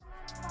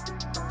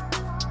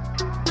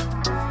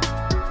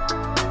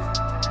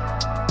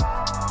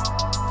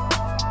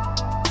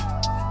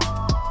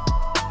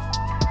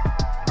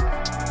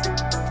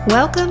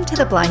Welcome to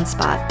The Blind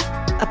Spot,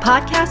 a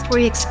podcast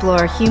where we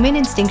explore human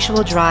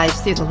instinctual drives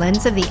through the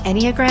lens of the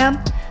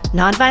Enneagram,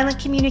 nonviolent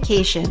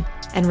communication,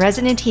 and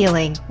resonant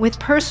healing with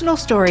personal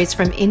stories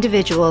from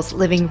individuals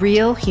living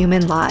real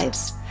human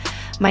lives.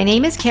 My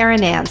name is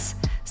Karen Nance,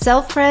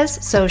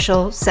 self-pres,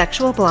 social,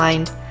 sexual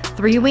blind,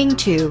 3-wing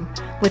 2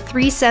 with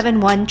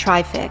 371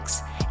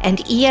 trifix, and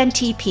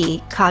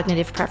ENTP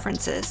cognitive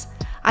preferences.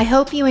 I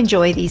hope you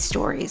enjoy these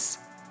stories.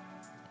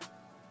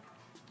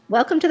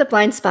 Welcome to The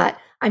Blind Spot.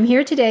 I'm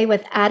here today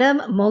with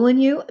Adam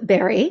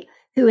Molyneux-Berry,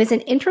 who is an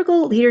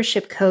integral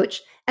leadership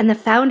coach and the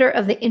founder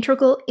of the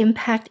Integral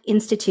Impact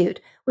Institute,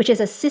 which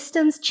is a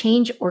systems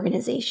change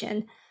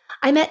organization.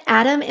 I met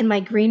Adam in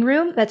my green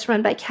room that's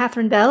run by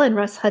Catherine Bell and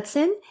Russ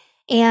Hudson,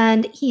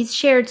 and he's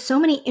shared so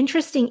many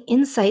interesting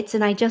insights,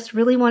 and I just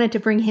really wanted to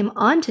bring him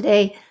on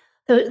today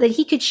so that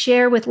he could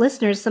share with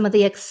listeners some of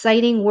the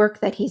exciting work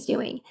that he's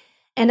doing.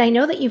 And I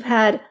know that you've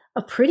had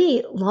a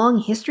pretty long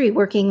history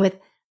working with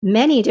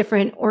many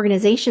different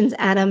organizations.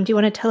 Adam, do you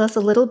want to tell us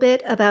a little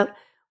bit about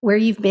where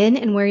you've been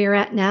and where you're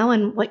at now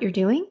and what you're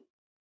doing?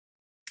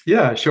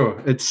 Yeah, sure.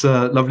 It's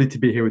lovely to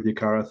be here with you,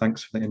 Cara.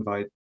 Thanks for the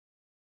invite.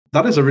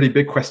 That is a really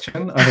big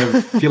question.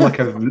 I feel like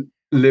I've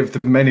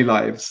lived many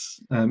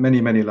lives,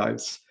 many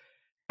lives.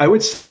 I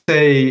would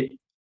say,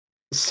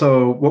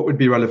 so what would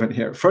be relevant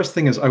here? First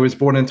thing is I was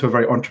born into a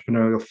very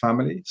entrepreneurial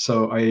family.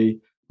 So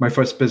my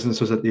first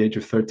business was at the age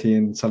of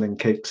 13, selling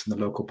cakes in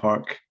the local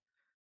park.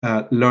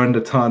 Learned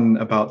a ton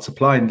about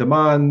supply and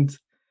demand,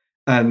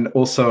 and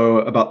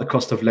also about the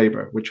cost of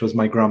labor, which was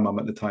my grandmom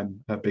at the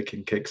time,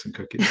 baking cakes and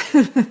cookies.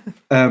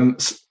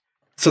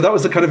 So that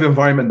was the kind of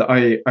environment that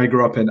I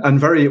grew up in, and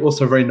very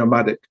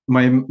nomadic.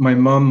 My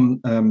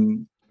mom,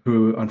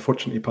 who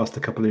unfortunately passed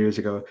a couple of years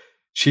ago,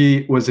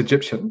 she was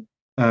Egyptian,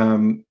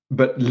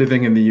 but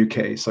living in the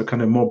UK, so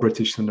kind of more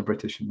British than the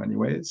British in many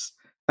ways.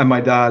 And my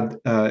dad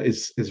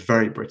is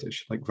very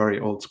British, like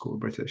very old school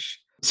British.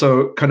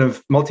 So kind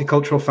of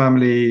multicultural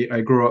family.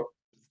 I grew up,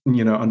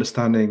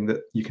 understanding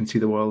that you can see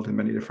the world in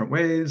many different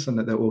ways and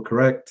that they're all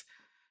correct.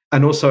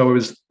 And also I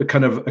was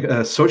kind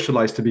of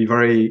socialized to be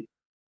very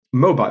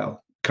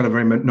mobile, kind of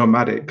very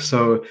nomadic.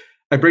 So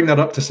I bring that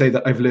up to say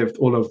that I've lived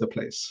all over the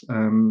place.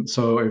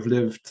 So I've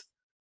lived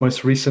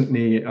most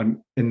recently,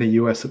 I'm in the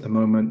US at the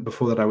moment.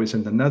 Before that, I was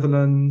in the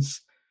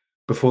Netherlands.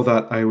 Before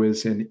that, I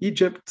was in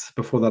Egypt.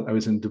 Before that, I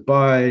was in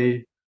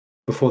Dubai.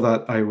 Before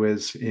that, I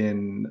was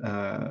in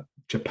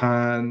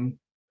Japan.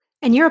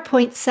 And you're a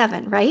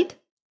 0.7, right?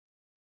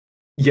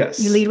 Yes.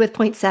 You lead with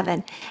 0.7.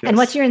 Yes. And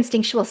what's your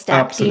instinctual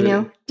stack?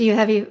 Absolutely. Do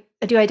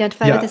you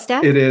identify with a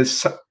stack? It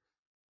is.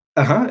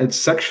 It's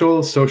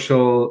sexual,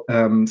 social,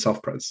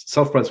 self-pres.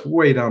 Self-pres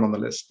way down on the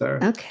list there.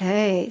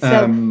 Okay.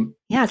 So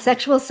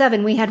sexual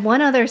 7. We had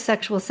one other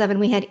sexual 7.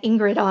 We had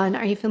Ingrid on.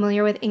 Are you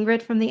familiar with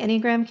Ingrid from the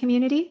Enneagram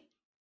community?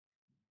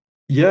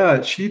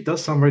 Yeah, she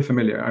does sound very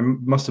familiar. I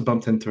must have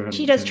bumped into her.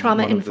 She does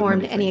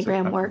trauma-informed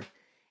Enneagram work.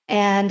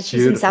 And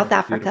she's in South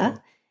Africa.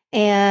 Beautiful.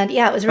 And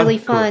it was really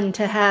fun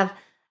to have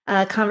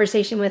a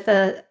conversation with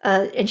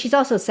and she's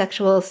also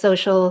sexual,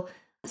 social,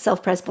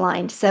 self-pres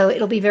blind. So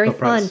it'll be very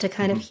fun to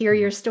kind of hear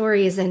your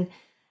stories and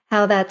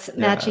how that's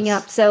matching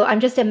up. So I'm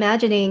just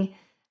imagining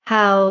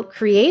how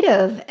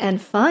creative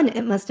and fun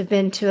it must have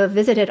been to have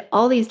visited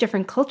all these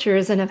different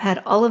cultures and have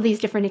had all of these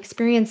different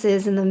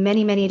experiences in the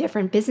many, many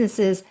different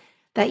businesses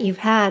that you've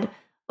had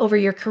over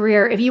your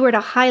career. If you were to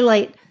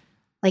highlight,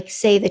 like,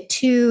 say, the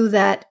two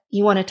that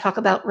you want to talk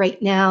about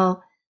right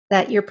now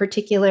that you're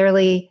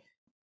particularly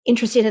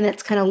interested in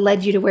that's kind of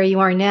led you to where you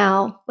are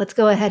now, let's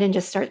go ahead and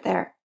just start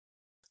there.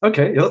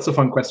 Okay, that's a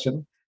fun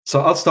question. So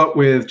I'll start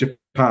with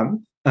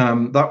Japan.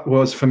 That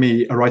was, for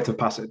me, a rite of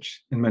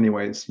passage in many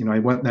ways. I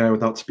went there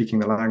without speaking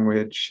the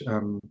language,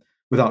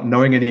 without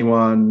knowing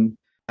anyone,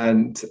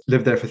 and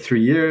lived there for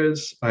 3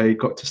 years. I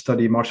got to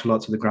study martial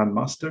arts with a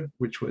grandmaster,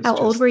 which was... How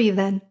old were you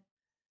then?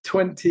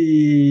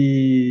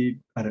 20,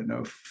 I don't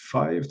know,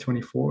 5,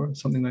 24,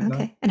 something like that.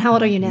 Okay. And how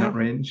old are you now? In that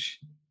range.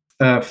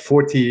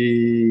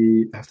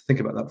 40, I have to think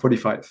about that,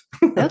 45.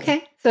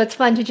 Okay. So it's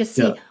fun to just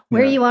see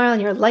where you are on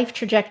your life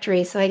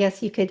trajectory. So I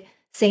guess you could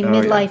say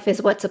midlife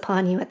is what's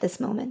upon you at this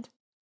moment.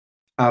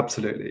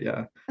 Absolutely,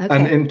 yeah. Okay.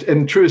 And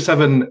in true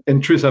seven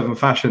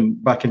fashion,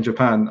 back in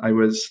Japan, I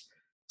was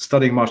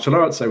studying martial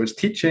arts, I was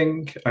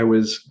teaching, I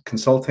was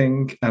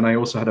consulting, and I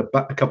also had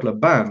a couple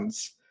of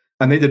bands,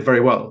 and they did very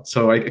well.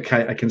 So I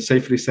can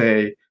safely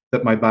say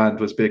that my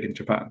band was big in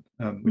Japan,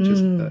 which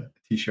is a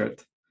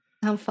t-shirt.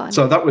 How fun.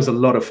 So that was a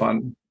lot of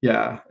fun.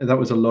 Yeah, that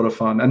was a lot of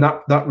fun. And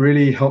that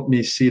really helped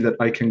me see that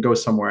I can go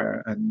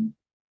somewhere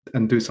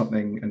and do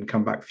something and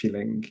come back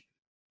feeling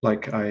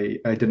like I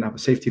didn't have a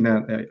safety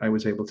net. I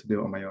was able to do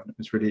it on my own. It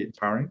was really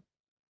empowering.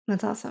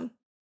 That's awesome.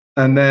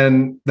 And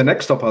then the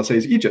next stop I'll say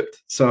is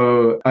Egypt.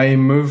 So I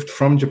moved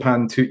from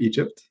Japan to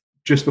Egypt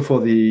just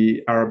before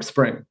the Arab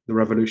Spring, the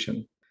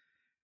revolution.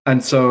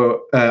 And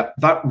so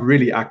that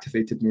really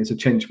activated me as a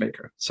change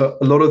maker. So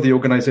a lot of the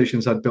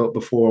organizations I'd built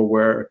before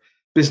were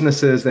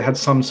businesses. They had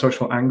some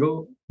social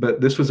angle,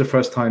 but this was the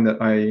first time that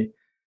I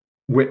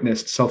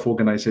witnessed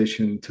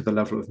self-organization to the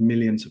level of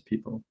millions of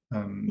people.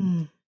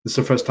 This is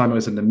the first time I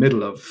was in the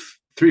middle of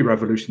 3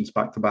 revolutions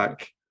back to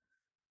back.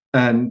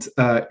 And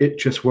it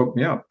just woke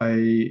me up.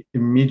 I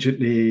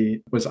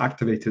immediately was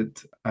activated.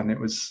 And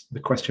the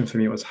question for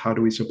me was, how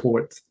do we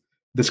support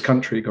this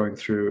country going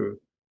through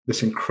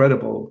this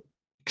incredible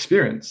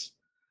experience?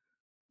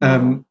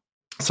 Wow.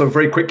 So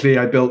very quickly,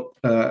 I built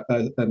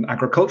an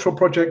agricultural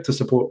project to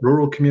support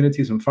rural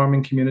communities and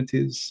farming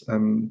communities.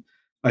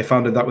 I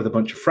founded that with a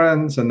bunch of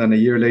friends. And then a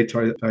year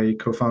later, I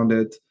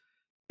co-founded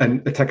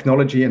a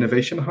technology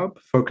innovation hub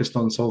focused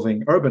on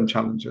solving urban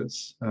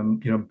challenges,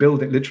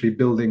 literally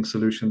building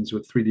solutions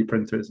with 3D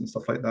printers and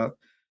stuff like that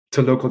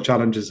to local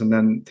challenges and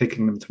then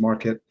taking them to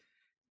market.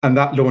 And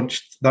that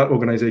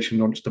organization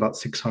launched about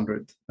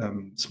 600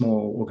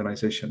 small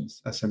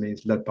organizations,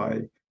 SMEs, led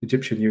by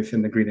Egyptian youth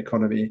in the green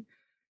economy.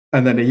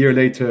 And then a year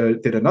later,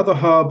 did another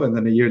hub. And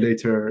then a year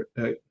later,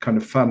 kind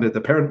of founded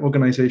the parent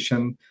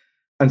organization.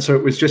 And so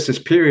it was just this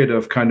period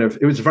of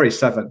it was very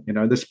seven,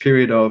 this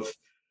period of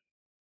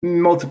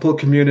multiple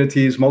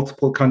communities,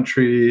 multiple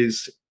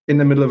countries in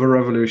the middle of a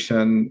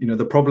revolution.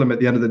 The problem at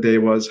the end of the day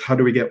was, how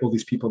do we get all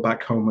these people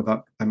back home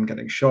without them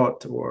getting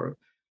shot or,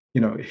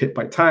 hit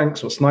by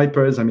tanks or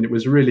snipers? I mean, it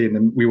was really,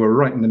 we were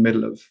right in the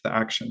middle of the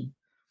action.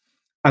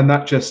 And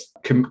that just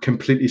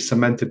completely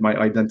cemented my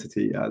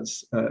identity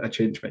as a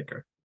change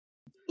maker.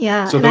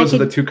 Yeah. So those are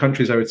the 2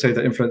 countries I would say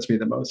that influenced me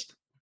the most.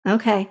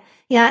 Okay.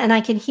 Yeah. And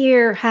I can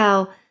hear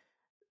how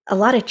a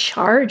lot of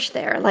charge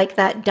there, like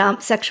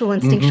that sexual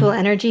instinctual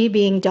energy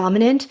being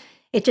dominant.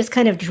 It just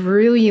kind of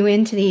drew you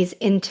into these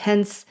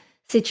intense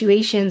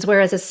situations.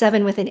 Whereas a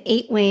 7 with an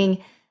 8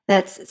 wing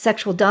that's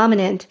sexual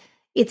dominant,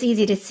 it's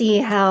easy to see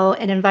how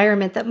an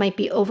environment that might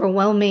be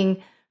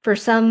overwhelming for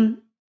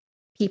some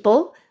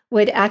people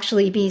would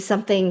actually be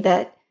something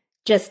that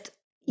just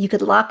you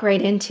could lock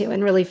right into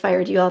and really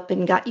fired you up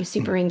and got you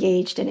super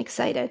engaged and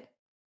excited.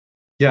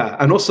 Yeah.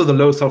 And also the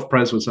low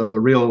self-pres was a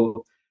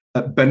real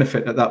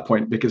benefit at that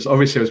point, because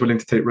obviously I was willing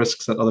to take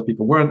risks that other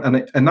people weren't.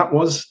 And that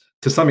was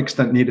to some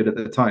extent needed at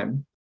the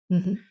time.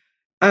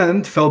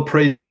 And fell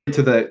prey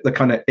to the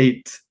kind of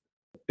 8,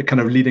 kind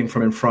of leading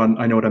from in front.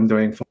 I know what I'm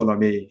doing, follow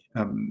me,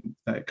 kind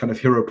of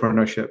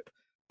heropreneurship.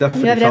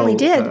 Definitely you evidently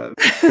did.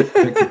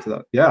 Victim to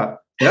that. Yeah,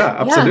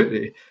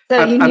 absolutely.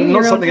 So and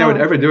not something I would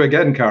ever do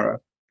again, Cara.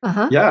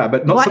 Yeah,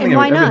 but not something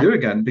I would ever do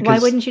again. Because, why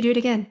wouldn't you do it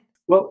again?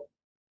 Well,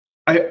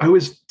 I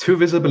was too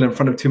visible in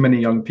front of too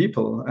many young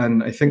people.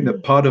 And I think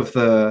that part of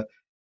the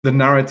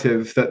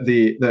narrative that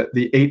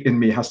the 8 in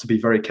me has to be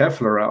very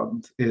careful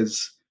around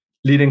is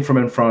leading from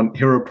in front,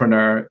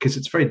 heropreneur, because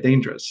it's very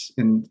dangerous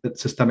at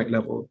systemic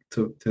level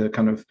to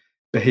kind of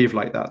behave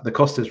like that. The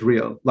cost is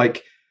real.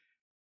 Like,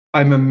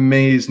 I'm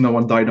amazed no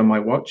one died on my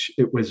watch.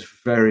 It was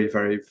very,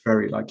 very,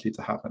 very likely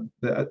to happen.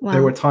 There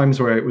were times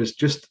where it was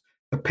just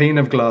a pane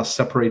of glass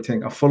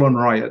separating a full-on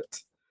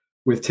riot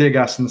with tear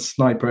gas and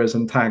snipers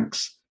and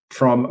tanks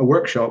from a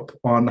workshop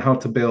on how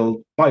to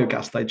build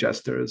biogas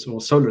digesters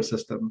or solar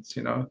systems,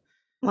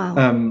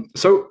 Wow.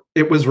 So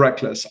it was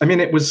reckless. I mean,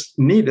 it was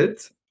needed.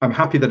 I'm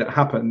happy that it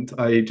happened.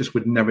 I just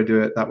would never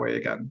do it that way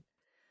again.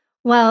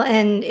 Well,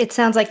 and it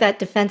sounds like that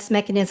defense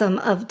mechanism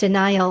of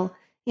denial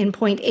in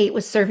point 8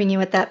 was serving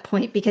you at that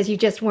point, because you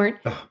just weren't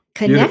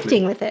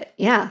connecting with it.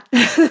 Yeah.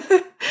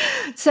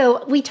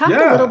 So we talked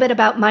a little bit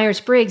about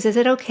Myers-Briggs. Is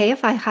it okay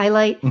if I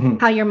highlight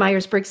how your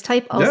Myers-Briggs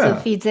type also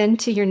feeds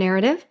into your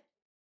narrative?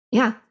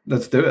 Yeah.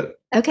 Let's do it.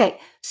 Okay.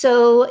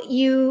 So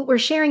you were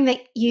sharing that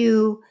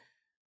you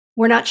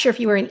were not sure if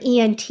you were an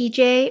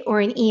ENTJ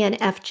or an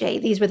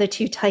ENFJ. These were the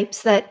 2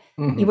 types that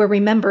you were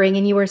remembering.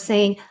 And you were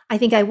saying, I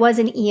think I was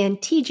an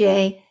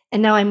ENTJ,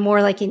 and now I'm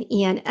more like an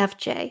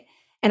ENFJ.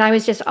 And I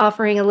was just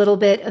offering a little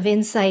bit of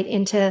insight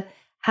into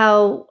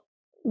how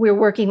we're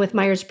working with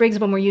Myers-Briggs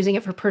when we're using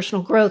it for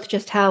personal growth,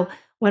 just how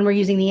when we're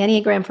using the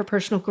Enneagram for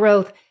personal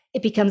growth,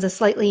 it becomes a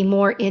slightly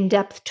more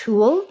in-depth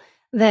tool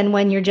than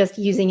when you're just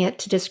using it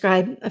to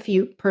describe a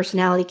few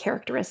personality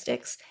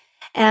characteristics.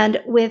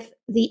 And with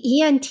the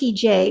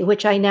ENTJ,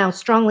 which I now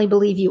strongly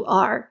believe you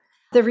are,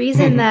 the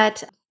reason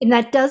that, and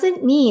that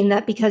doesn't mean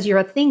that because you're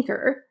a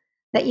thinker,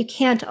 that you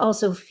can't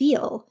also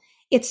feel.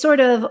 It's sort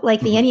of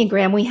like the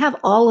Enneagram. We have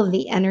all of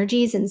the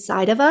energies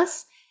inside of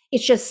us.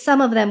 It's just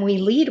some of them we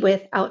lead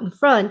with out in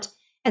front,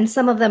 and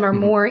some of them are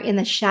more in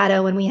the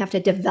shadow, and we have to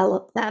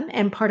develop them.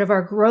 And part of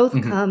our growth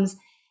comes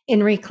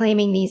in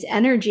reclaiming these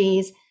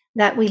energies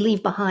that we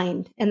leave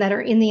behind and that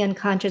are in the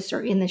unconscious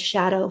or in the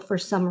shadow for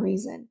some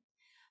reason.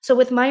 So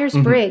with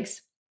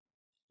Myers-Briggs,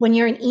 when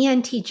you're an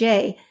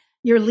ENTJ,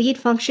 your lead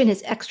function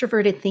is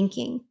extroverted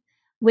thinking,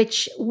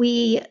 which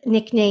we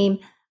nickname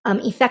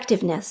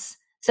effectiveness.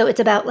 So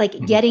it's about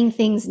like getting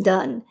things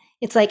done.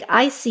 It's like,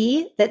 I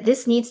see that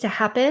this needs to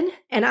happen,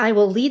 and I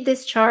will lead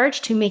this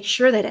charge to make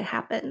sure that it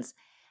happens.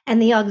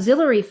 And the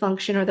auxiliary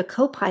function, or the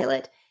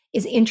co-pilot,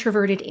 is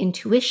introverted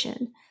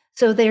intuition.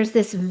 So there's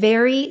this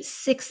very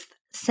sixth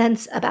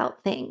sense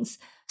about things.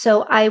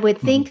 So I would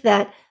think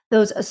that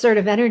those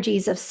assertive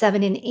energies of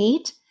 7 and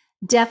 8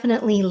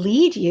 definitely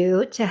lead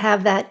you to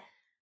have that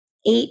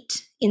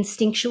 8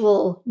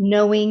 instinctual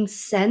knowing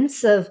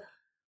sense of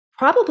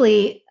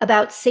probably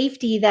about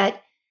safety,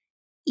 that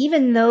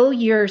even though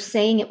you're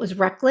saying it was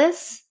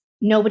reckless,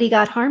 nobody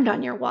got harmed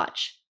on your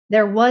watch.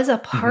 There was a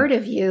part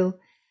of you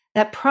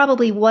that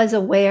probably was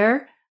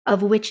aware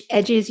of which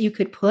edges you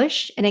could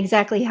push and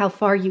exactly how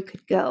far you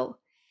could go.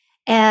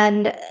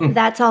 And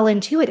that's all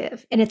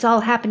intuitive, and it's all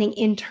happening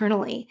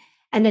internally.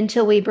 And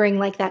until we bring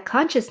like that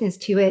consciousness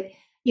to it,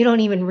 you don't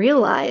even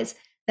realize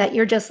that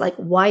you're just like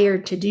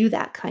wired to do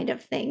that kind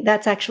of thing.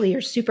 That's actually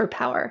your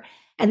superpower.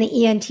 And the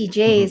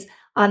ENTJs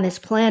on this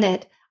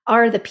planet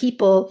are the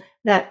people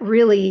that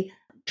really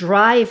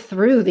drive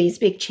through these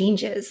big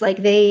changes. Like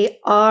they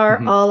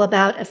are all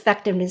about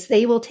effectiveness.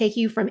 They will take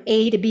you from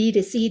A to B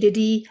to C to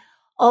D,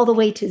 all the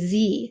way to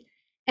Z.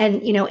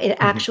 And, you know, it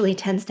actually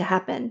tends to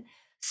happen.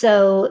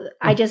 So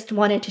I just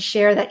wanted to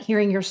share that,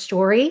 hearing your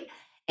story.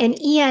 An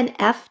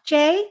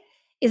ENFJ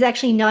is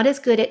actually not as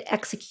good at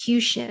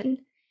execution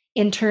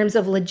in terms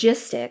of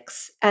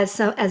logistics as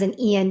an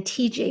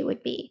ENTJ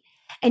would be.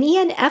 An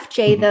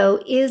ENFJ,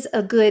 though, is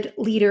a good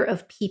leader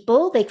of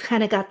people. They've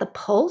kind of got the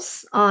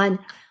pulse on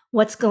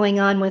what's going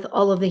on with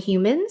all of the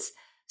humans.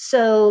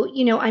 So,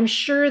 you know, I'm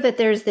sure that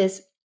there's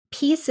this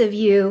piece of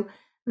you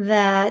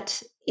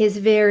that is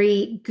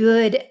very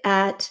good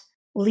at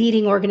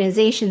leading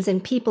organizations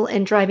and people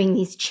and driving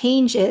these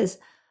changes.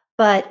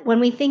 But when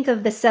we think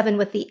of the 7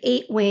 with the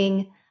 8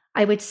 wing,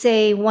 I would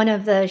say one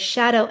of the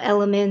shadow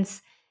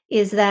elements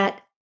is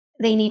that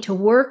they need to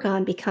work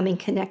on becoming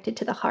connected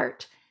to the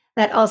heart.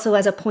 That also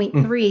as a point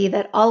 3,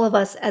 that all of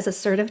us as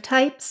assertive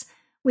types,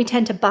 we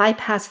tend to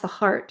bypass the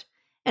heart.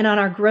 And on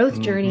our growth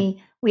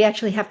journey, we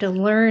actually have to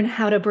learn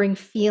how to bring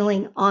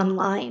feeling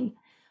online.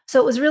 So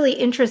it was really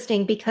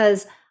interesting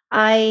because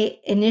I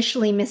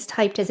initially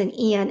mistyped as an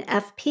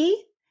ENFP,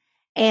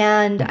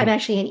 and I'm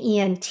actually an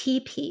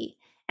ENTP.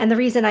 And the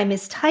reason I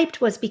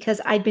mistyped was because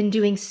I'd been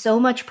doing so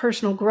much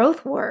personal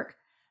growth work,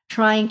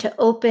 trying to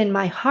open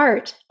my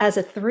heart as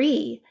a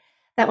 3,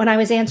 that when I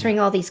was answering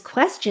all these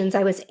questions,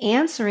 I was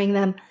answering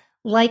them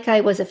like I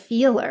was a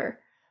feeler.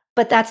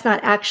 But that's not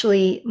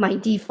actually my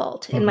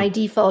default. And my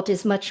default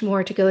is much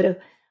more to go to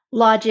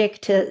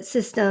logic, to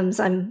systems.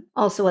 I'm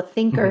also a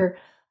thinker,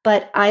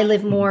 but I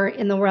live more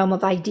in the realm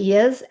of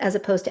ideas as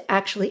opposed to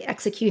actually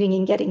executing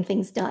and getting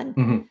things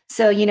done.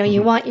 So, you know,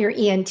 you want your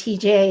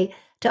ENTJ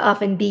to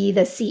often be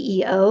the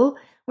CEO,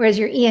 whereas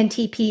your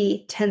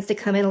ENTP tends to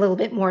come in a little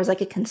bit more as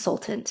like a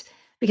consultant,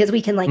 because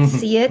we can like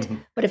see it,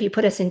 but if you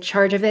put us in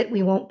charge of it,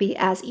 we won't be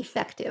as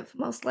effective,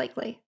 most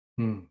likely.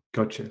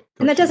 Gotcha.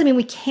 And that doesn't mean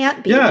we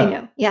can't be, you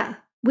know. Yeah.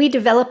 We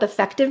develop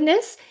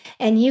effectiveness,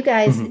 and you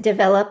guys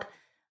develop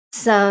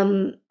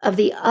some of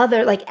the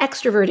other, like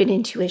extroverted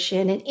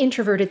intuition and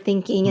introverted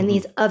thinking and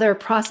these other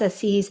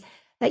processes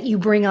that you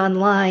bring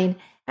online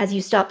as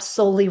you stop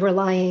solely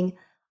relying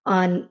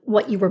on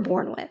what you were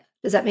born with.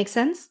 Does that make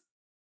sense?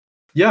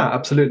 Yeah,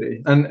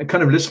 absolutely. And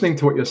kind of listening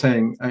to what you're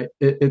saying,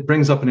 it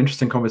brings up an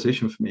interesting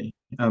conversation for me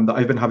that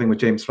I've been having with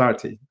James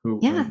Flaherty, who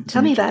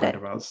tell me about it.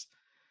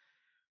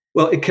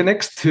 Well, it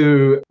connects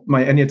to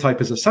my Enneatype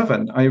as a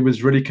 7. I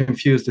was really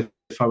confused if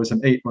I was an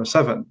 8 or a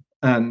 7.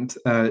 And,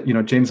 you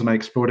know, James and I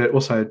explored it.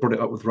 Also, I brought it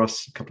up with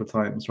Russ a couple of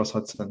times, Russ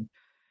Hudson.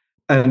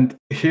 And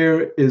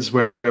here is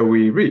where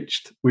we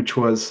reached, which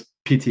was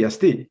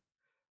PTSD.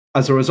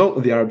 As a result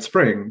of the Arab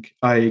Spring,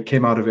 I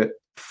came out of it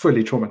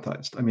fully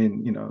traumatized. I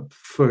mean, you know,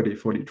 fully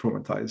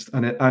traumatized.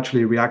 And it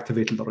actually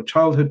reactivated a lot of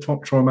childhood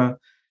trauma,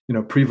 you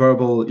know,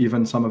 pre-verbal,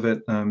 even some of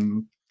it.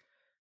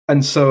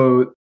 And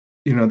so,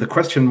 you know, the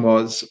question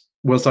was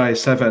I a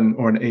 7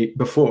 or an 8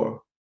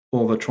 before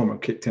all the trauma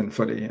kicked in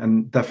fully?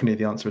 And definitely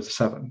the answer is a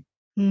 7.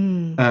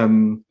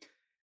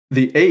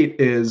 The 8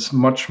 is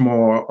much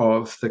more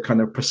of the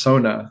kind of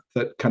persona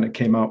that kind of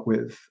came out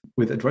with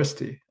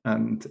adversity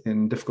and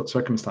in difficult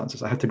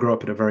circumstances. I had to grow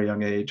up at a very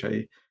young age.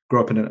 I grew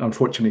up in an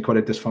unfortunately quite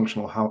a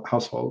dysfunctional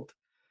household.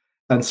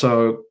 And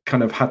so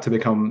kind of had to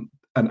become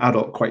an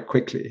adult quite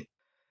quickly.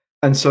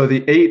 And so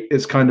the 8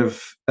 is kind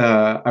of,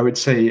 I would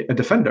say, a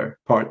defender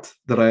part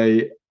that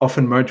I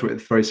often merge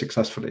with very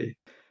successfully.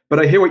 But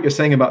I hear what you're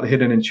saying about the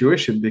hidden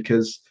intuition,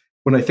 because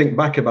when I think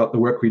back about the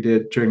work we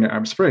did during the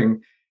Arab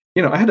Spring,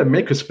 you know, I had a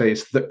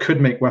makerspace that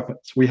could make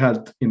weapons. We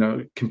had, you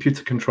know,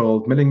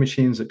 computer-controlled milling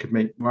machines that could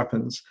make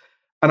weapons.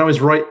 And I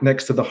was right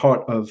next to the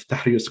heart of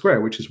Tahrir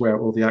Square, which is where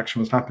all the action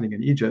was happening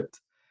in Egypt.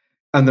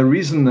 And the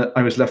reason that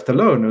I was left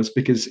alone was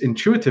because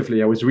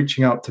intuitively I was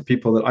reaching out to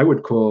people that I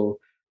would call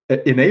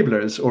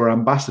enablers or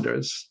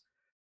ambassadors,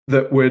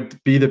 that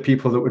would be the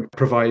people that would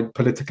provide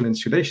political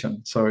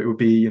insulation. So it would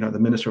be, you know, the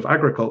Minister of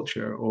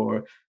Agriculture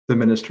or the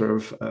Minister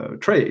of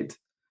Trade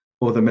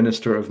or the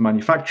Minister of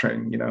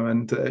Manufacturing, you know,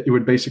 and it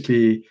would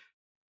basically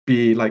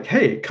be like,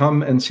 hey,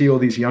 come and see all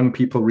these young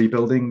people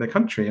rebuilding the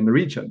country and the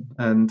region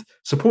and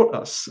support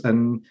us.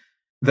 And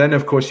then,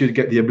 of course, you'd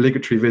get the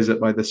obligatory visit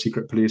by the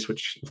secret police,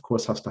 which, of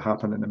course, has to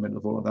happen in the middle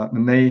of all of that.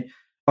 And they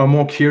are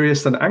more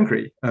curious than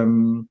angry.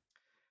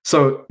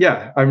 So,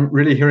 yeah, I'm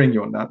really hearing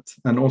you on that.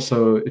 And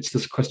also, it's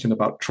this question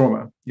about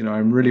trauma. You know,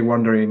 I'm really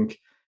wondering,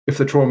 if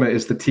the trauma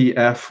is the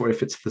TF or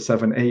if it's the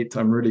 7-8.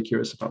 I'm really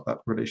curious about that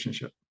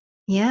relationship.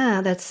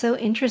 Yeah, that's so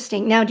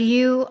interesting. Now, do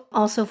you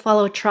also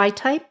follow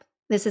tri-type?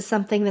 This is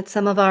something that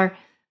some of our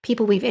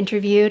people we've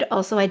interviewed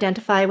also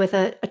identify with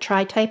a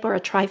tri-type or a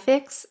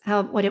trifix.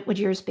 What would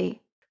yours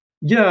be?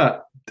 Yeah,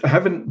 I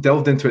haven't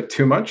delved into it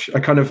too much.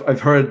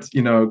 I've heard,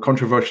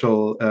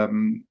 controversial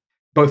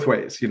both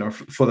ways,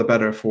 for the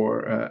better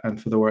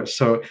and for the worse.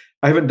 So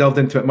I haven't delved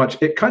into it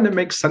much. It kind of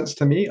makes sense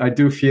to me. I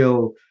do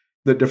feel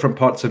that different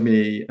parts of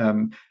me.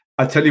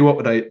 I tell you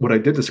what I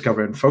did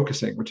discover in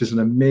focusing, which is an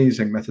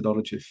amazing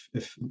methodology.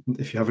 If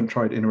you haven't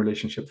tried in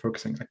relationship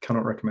focusing, I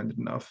cannot recommend it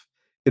enough.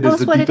 It Tell is us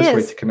the what it deepest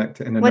way to is. connect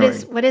in a What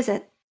knowing. is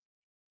it?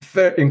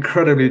 Very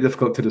incredibly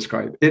difficult to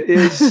describe. It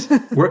is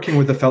working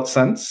with the felt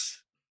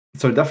sense.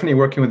 So definitely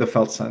working with the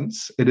felt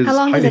sense. It How is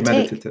long does highly it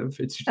take?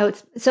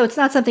 meditative. So it's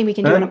not something we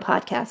can do on a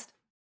podcast.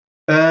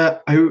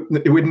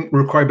 It wouldn't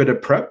require a bit of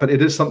prep, but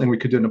it is something we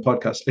could do in a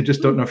podcast. I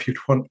just don't know if you'd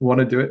want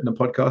to do it in a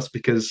podcast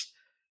because,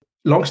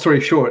 long story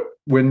short,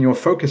 when you're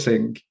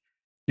focusing,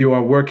 you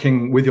are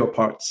working with your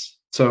parts.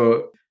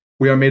 So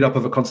we are made up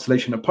of a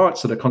constellation of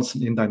parts that are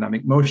constantly in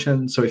dynamic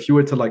motion. So if you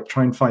were to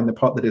try and find the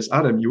part that is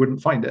Adam, you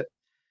wouldn't find it.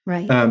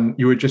 Right.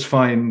 You would just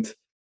find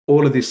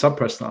all of these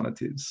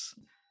subpersonalities.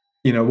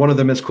 One of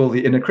them is called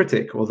the inner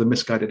critic or the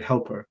misguided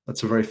helper.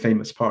 That's a very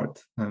famous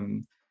part.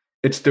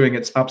 It's doing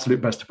its absolute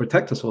best to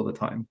protect us all the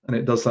time. And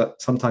it does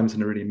that sometimes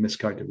in a really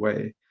misguided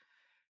way.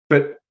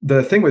 But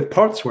the thing with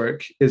parts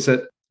work is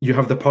that you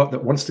have the part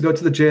that wants to go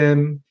to the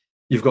gym.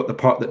 You've got the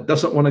part that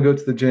doesn't want to go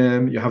to the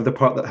gym. You have the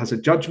part that has a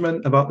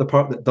judgment about the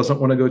part that doesn't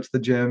want to go to the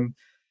gym.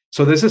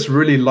 So there's this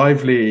really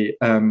lively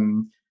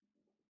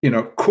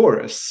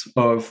chorus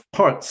of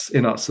parts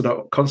in us that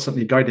are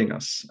constantly guiding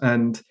us.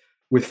 And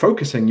with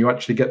focusing, you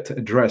actually get to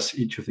address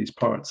each of these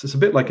parts. It's a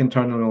bit like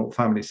internal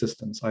family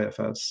systems,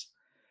 IFS.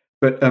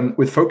 But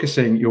with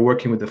focusing, you're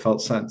working with the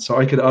felt sense. So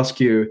I could ask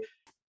you,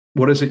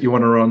 what is it you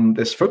want to run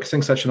this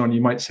focusing session on?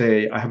 You might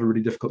say, I have a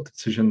really difficult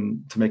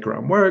decision to make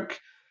around work.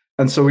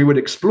 And so we would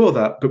explore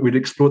that, but we'd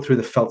explore through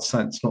the felt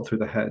sense, not through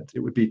the head.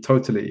 It would be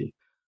totally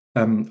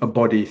a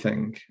body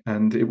thing.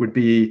 And it would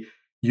be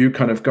you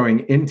kind of going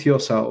into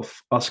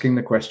yourself, asking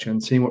the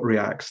question, seeing what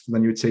reacts. And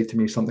then you would say to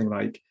me something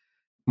like,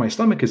 my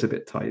stomach is a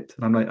bit tight.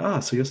 And I'm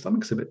like, so your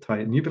stomach's a bit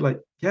tight. And you'd be like,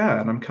 yeah.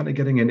 And I'm kind of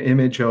getting an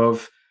image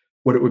of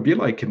what it would be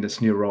like in this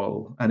new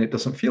role. And it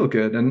doesn't feel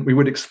good. And we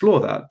would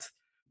explore that,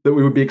 but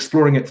we would be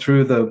exploring it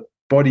through the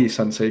body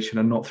sensation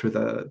and not through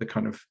the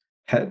kind of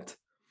head.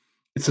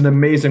 It's an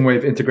amazing way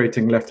of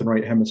integrating left and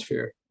right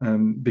hemisphere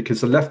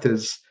because the left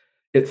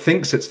it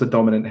thinks it's the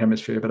dominant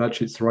hemisphere, but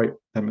actually it's the right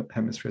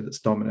hemisphere that's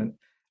dominant.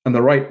 And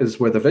the right is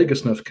where the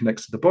vagus nerve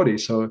connects to the body.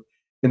 So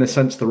in a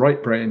sense, the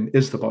right brain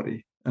is the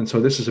body. And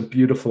so this is a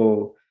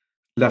beautiful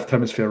left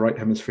hemisphere, right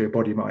hemisphere,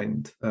 body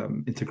mind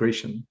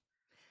integration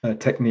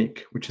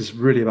technique, which is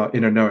really about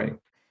inner knowing.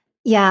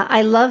 Yeah,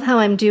 I love how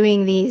I'm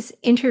doing these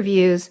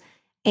interviews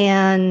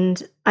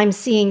and I'm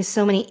seeing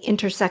so many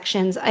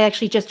intersections. I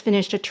actually just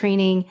finished a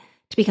training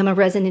to become a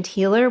resonant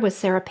healer with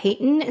Sarah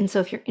Payton. And so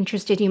if you're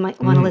interested, you might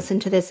want to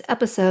listen to this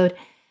episode.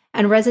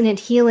 And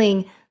resonant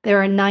healing,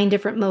 there are 9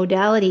 different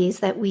modalities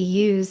that we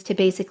use to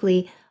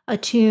basically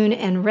attune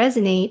and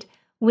resonate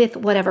with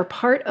whatever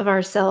part of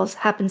ourselves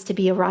happens to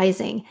be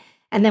arising.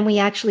 And then we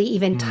actually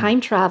even time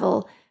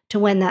travel to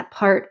when that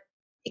part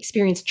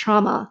experienced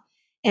trauma.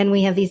 And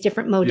we have these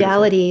different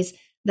modalities Beautiful.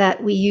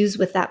 That we use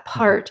with that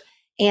part.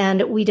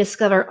 And we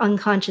discover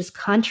unconscious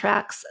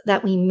contracts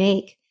that we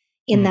make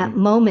in that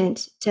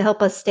moment to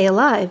help us stay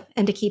alive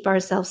and to keep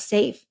ourselves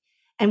safe.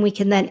 And we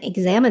can then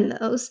examine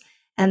those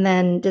and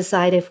then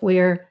decide if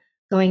we're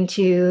going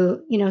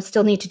to,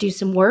 still need to do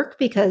some work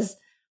because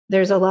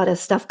there's a lot of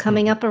stuff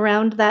coming up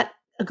around that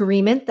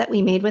agreement that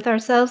we made with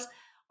ourselves,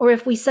 or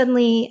if we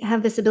suddenly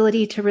have this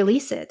ability to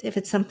release it, if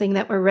it's something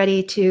that we're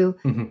ready to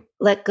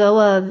let go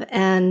of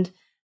and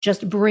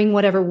just bring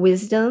whatever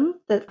wisdom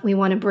that we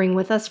want to bring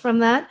with us from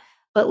that,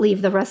 but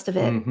leave the rest of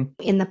it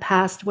in the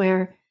past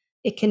where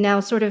it can now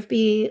sort of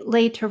be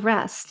laid to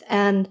rest.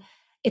 And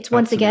it's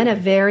once again a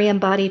very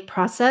embodied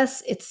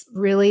process. It's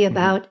really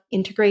about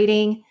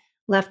integrating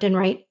left and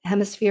right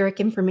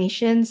hemispheric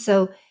information.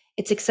 So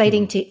it's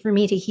exciting for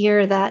me to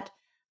hear that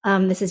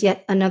this is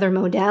yet another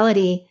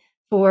modality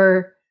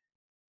for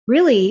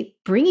really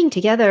bringing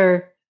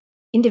together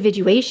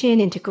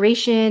individuation,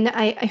 integration.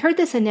 I heard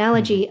this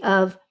analogy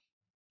of,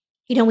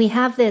 we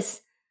have this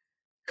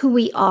who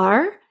we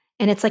are,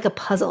 and it's like a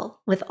puzzle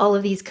with all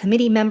of these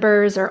committee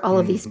members or all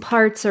of these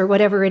parts or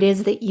whatever it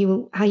is that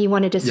how you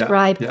want to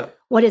describe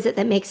what is it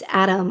that makes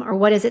Adam or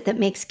what is it that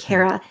makes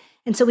Kara.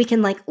 And so we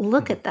can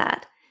look at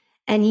that,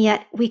 and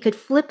yet we could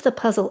flip the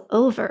puzzle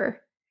over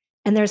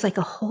and there's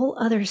a whole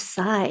other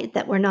side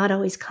that we're not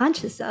always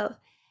conscious of.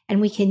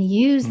 And we can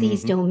use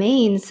these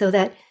domains so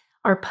that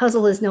our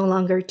puzzle is no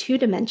longer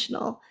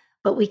 2-dimensional,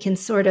 but we can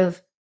sort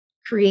of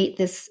create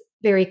this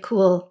very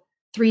cool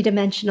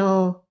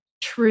 3-dimensional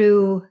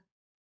true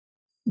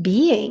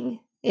being.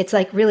 It's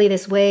really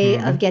this way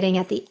of getting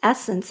at the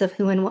essence of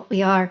who and what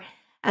we are,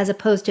 as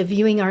opposed to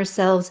viewing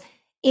ourselves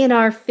in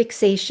our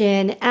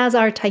fixation as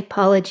our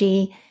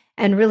typology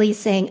and really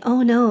saying,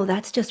 oh no,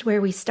 that's just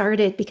where we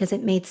started because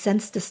it made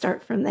sense to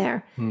start from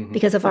there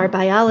because of our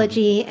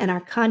biology and our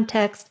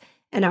context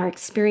and our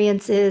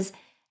experiences.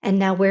 And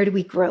now where do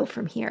we grow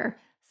from here?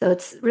 So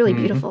it's really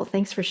beautiful.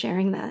 Thanks for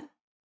sharing that.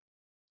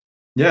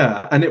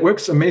 Yeah, and it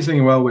works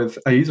amazingly well with,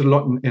 I use it a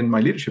lot in my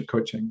leadership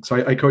coaching. So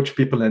I coach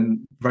people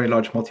in very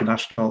large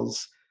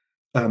multinationals,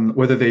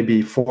 whether they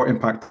be for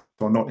impact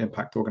or not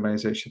impact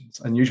organizations,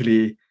 and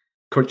usually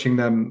coaching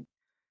them.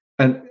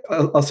 And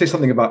I'll say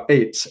something about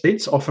eights.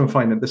 Eights often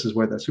find that this is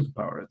where their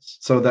superpower is.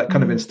 So that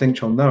kind of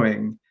instinctual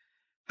knowing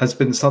has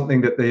been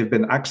something that they've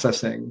been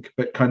accessing,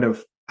 but kind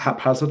of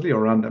haphazardly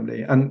or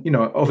randomly. And,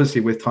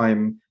 obviously with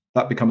time,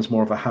 that becomes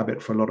more of a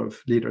habit for a lot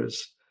of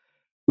leaders.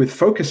 With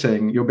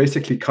focusing, you're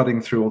basically cutting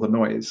through all the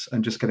noise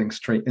and just getting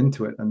straight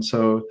into it. And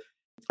so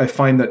I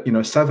find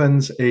that,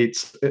 sevens,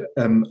 eights,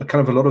 kind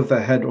of a lot of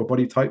their head or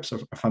body types are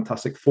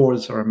fantastic.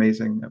 Fours are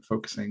amazing at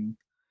focusing.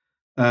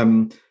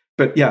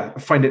 But yeah, I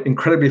find it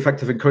incredibly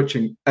effective in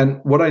coaching. And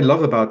what I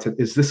love about it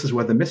is this is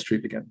where the mystery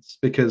begins.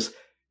 Because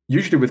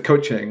usually with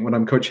coaching, when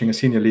I'm coaching a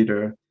senior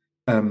leader,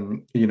 a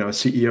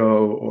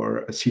CEO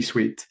or a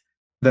C-suite,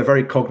 they're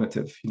very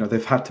cognitive.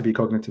 They've had to be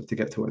cognitive to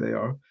get to where they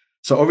are.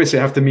 So obviously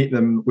I have to meet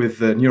them with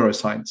the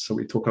neuroscience. So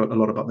we talk a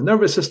lot about the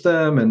nervous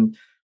system and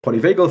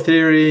polyvagal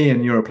theory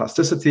and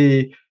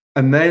neuroplasticity.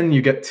 And then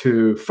you get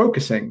to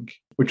focusing,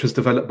 which was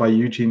developed by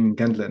Eugene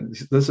Gendlin.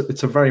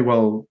 It's very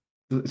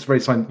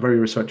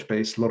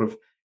research-based, a lot of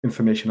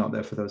information out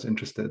there for those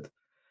interested.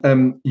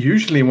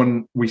 Usually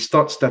when we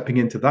start stepping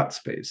into that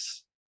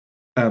space,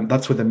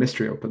 that's where the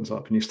mystery opens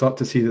up. And you start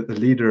to see that the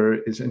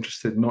leader is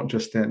interested not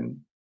just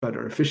in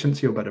better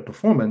efficiency or better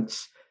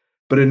performance,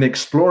 but in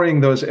exploring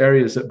those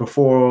areas that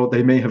before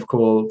they may have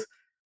called,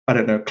 I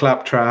don't know,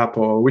 claptrap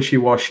or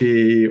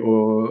wishy-washy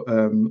or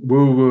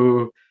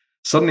woo-woo.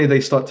 Suddenly they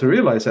start to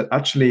realize that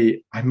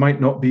actually I might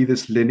not be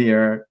this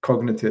linear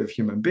cognitive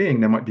human being.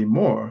 There might be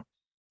more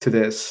to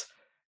this.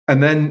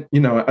 And then,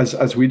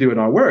 as we do in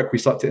our work, we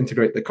start to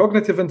integrate the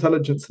cognitive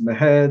intelligence in the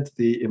head,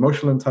 the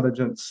emotional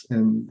intelligence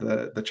in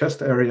the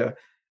chest area,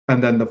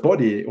 and then the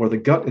body or the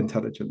gut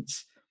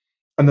intelligence.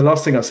 And the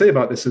last thing I'll say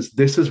about this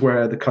is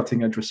where the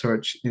cutting edge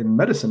research in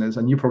medicine is.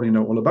 And you probably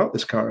know all about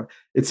this, Cara.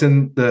 It's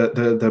in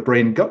the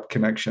brain gut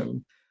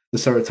connection. The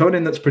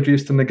serotonin that's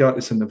produced in the gut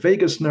is in the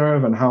vagus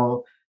nerve, and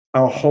how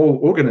our whole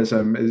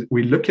organism is,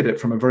 we look at it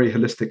from a very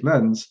holistic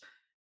lens.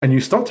 And you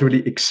start to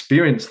really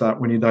experience that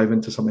when you dive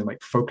into something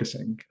like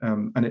focusing.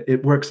 And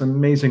it works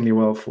amazingly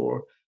well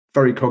for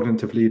very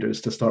cognitive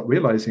leaders to start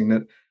realizing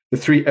that the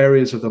three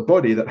areas of the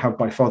body that have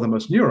by far the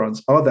most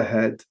neurons are the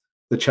head,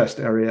 the chest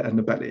area, and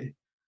the belly.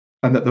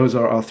 And that those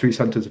are our three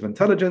centers of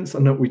intelligence,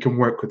 and that we can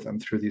work with them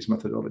through these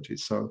methodologies.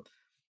 So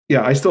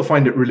yeah, I still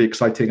find it really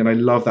exciting. And I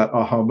love that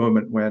aha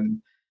moment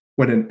when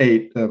an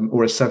 8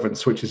 or a 7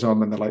 switches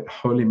on and they're like,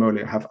 holy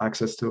moly, I have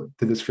access to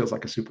this. Feels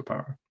like a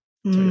superpower.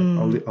 So yeah,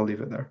 I'll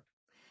leave it there.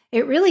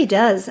 It really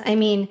does. I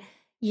mean,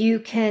 you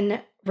can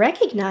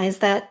recognize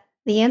that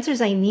the answers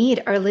I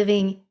need are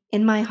living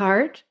in my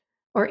heart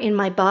or in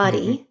my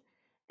body.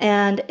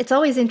 And it's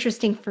always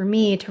interesting for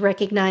me to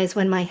recognize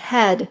when my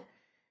head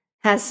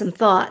has some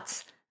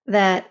thoughts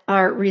that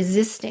are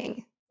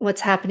resisting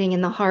what's happening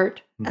in the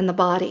heart and the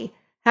body.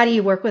 How do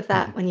you work with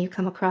that when you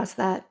come across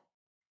that?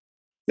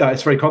 Yeah,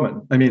 it's very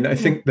common. I mean, I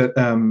think that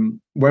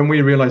when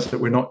we realize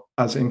that we're not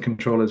as in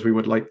control as we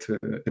would like to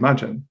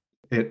imagine,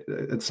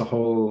 it's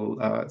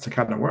a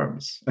can of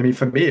worms. I mean,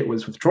 for me, it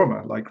was with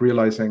trauma, like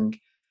realizing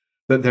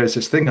that there's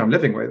this thing I'm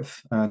living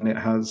with, and it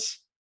has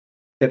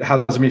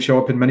me show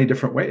up in many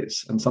different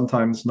ways, and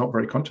sometimes not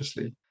very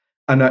consciously.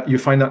 And you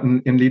find that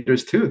in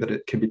leaders too, that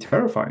it can be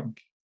terrifying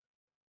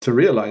to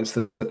realize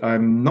that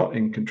I'm not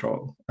in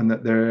control, and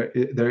that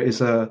there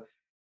is a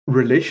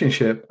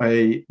relationship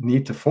I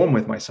need to form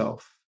with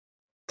myself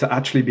to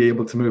actually be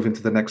able to move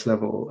into the next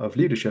level of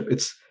leadership.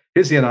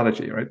 Here's the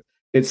analogy, right?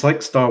 It's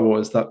like Star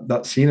Wars,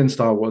 that scene in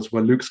Star Wars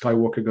where Luke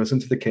Skywalker goes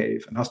into the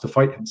cave and has to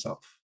fight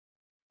himself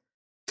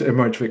to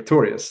emerge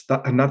victorious.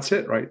 And that's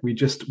it, right? We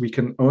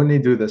can only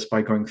do this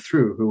by going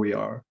through who we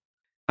are.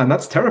 And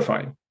that's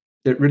terrifying.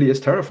 It really is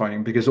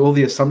terrifying, because all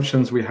the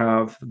assumptions we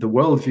have, the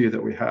worldview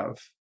that we have,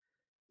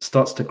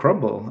 starts to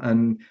crumble.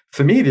 And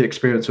for me, the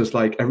experience was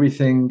like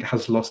everything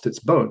has lost its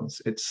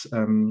bones. It's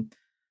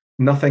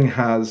nothing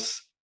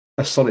has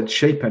a solid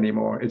shape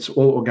anymore. It's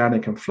all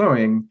organic and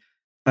flowing.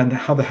 And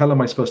how the hell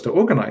am I supposed to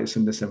organize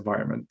in this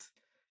environment?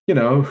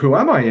 Who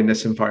am I in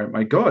this environment?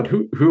 My God,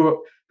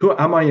 who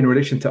am I in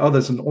relation to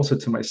others and also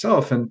to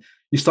myself? And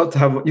you start to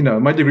have,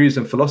 my degree is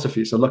in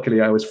philosophy. So luckily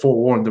I was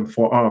forewarned and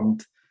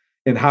forearmed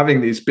in having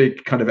these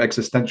big kind of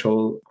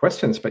existential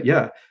questions. But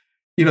yeah,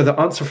 the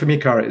answer for me,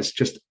 Cara, is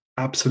just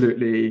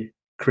absolutely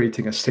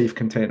creating a safe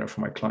container for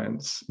my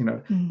clients.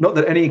 Not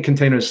that any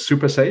container is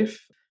super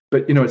safe,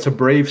 but it's a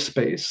brave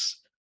space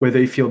where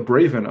they feel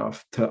brave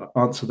enough to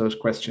answer those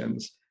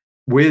questions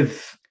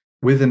with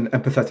an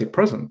empathetic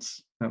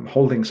presence,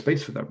 holding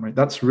space for them, right?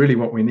 That's really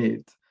what we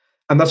need.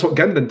 And that's what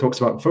Gendon talks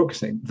about in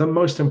focusing. The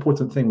most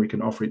important thing we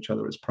can offer each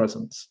other is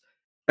presence.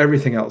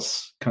 everything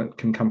else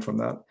can come from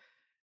that.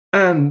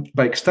 And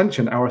by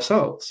extension,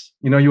 ourselves.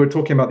 You were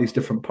talking about these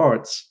different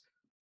parts.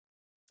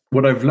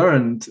 What I've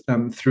learned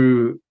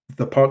through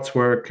the parts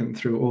work and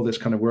through all this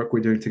kind of work we're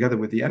doing together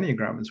with the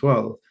Enneagram as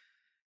well,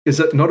 is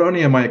that not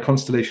only am I a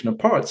constellation of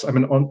parts,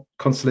 I'm a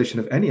constellation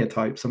of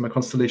Enneatypes. I'm a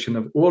constellation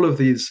of all of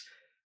these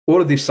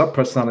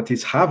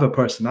subpersonalities have a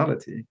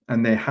personality,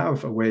 and they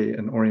have a way,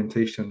 an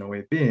orientation, a way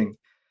of being.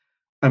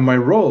 And my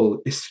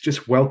role is to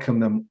just welcome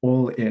them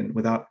all in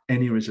without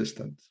any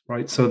resistance,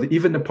 right? So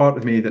even the part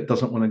of me that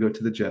doesn't want to go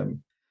to the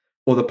gym,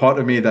 or the part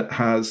of me that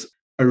has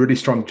a really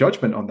strong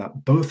judgment on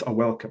that, both are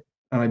welcome.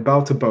 And I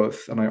bow to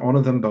both, and I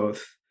honor them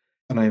both,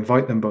 and I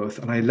invite them both,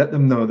 and I let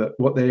them know that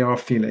what they are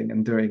feeling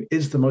and doing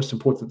is the most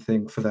important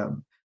thing for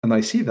them. And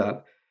I see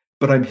that,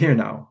 but I'm here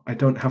now. I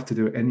don't have to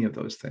do any of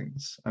those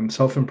things. I'm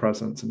self in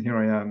presence, and here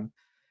I am.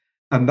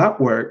 And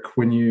that work,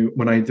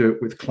 when I do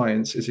it with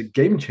clients, is a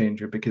game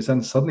changer, because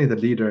then suddenly the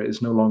leader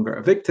is no longer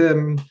a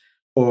victim,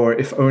 or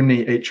if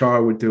only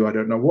HR would do I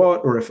don't know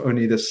what, or if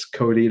only this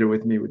co-leader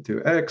with me would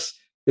do X.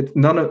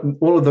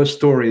 All of those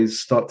stories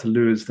start to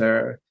lose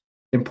their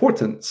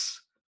importance,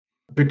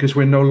 because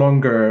we're no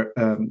longer,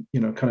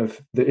 kind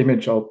of the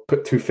image. I'll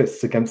put two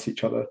fists against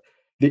each other.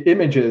 The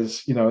image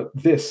is,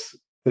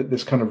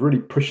 this kind of really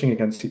pushing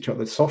against each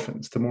other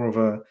softens to more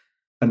of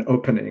an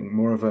opening,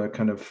 more of a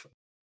kind of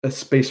a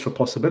space for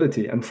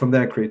possibility. And from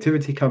there,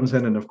 creativity comes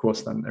in. And of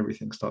course, then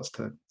everything starts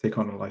to take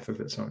on a life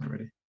of its own,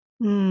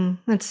 really.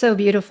 That's so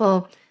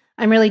beautiful.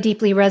 I'm really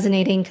deeply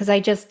resonating because I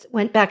just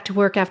went back to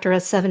work after a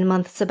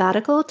 7-month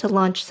sabbatical to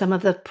launch some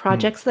of the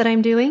projects that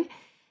I'm doing.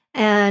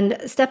 And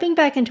stepping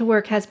back into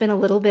work has been a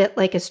little bit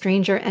like a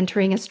stranger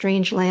entering a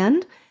strange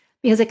land,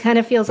 because it kind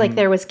of feels like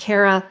there was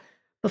Kara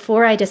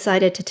before I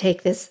decided to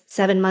take this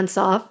 7 months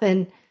off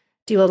and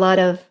do a lot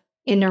of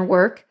inner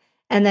work.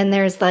 And then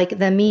there's like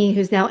the me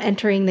who's now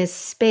entering this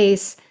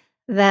space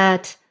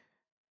that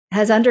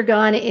has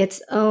undergone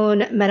its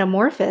own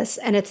metamorphosis.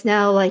 And it's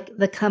now like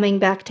the coming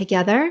back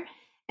together.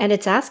 And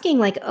it's asking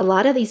like a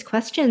lot of these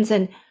questions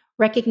and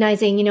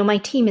recognizing, my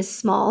team is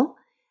small,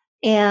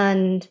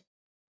 and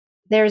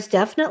there's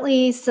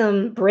definitely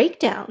some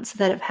breakdowns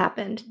that have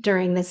happened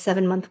during this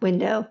 7-month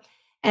window.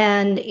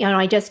 And,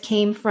 I just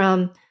came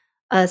from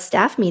a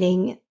staff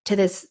meeting to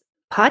this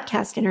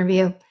podcast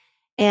interview,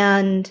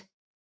 and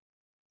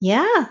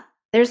yeah,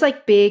 there's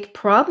like big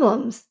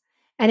problems.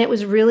 And it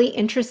was really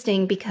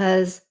interesting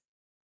because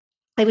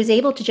I was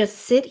able to just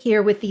sit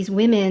here with these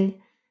women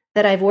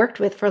that I've worked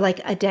with for like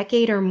a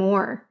decade or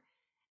more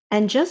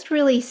and just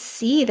really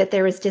see that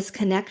there was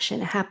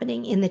disconnection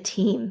happening in the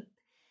team.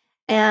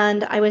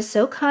 And I was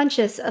so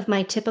conscious of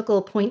my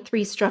typical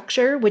 0.3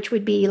 structure, which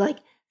would be like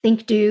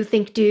think,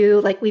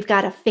 do, like we've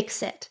got to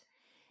fix it.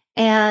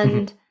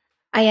 And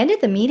I ended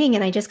the meeting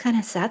and I just kind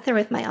of sat there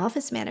with my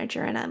office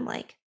manager and I'm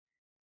like,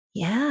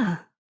 yeah,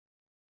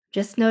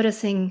 just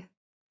noticing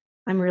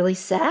I'm really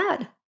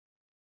sad.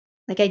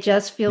 Like I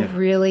just feel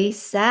really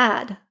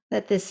sad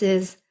that this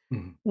is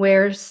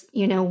where,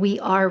 we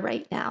are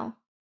right now.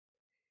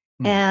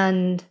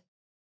 And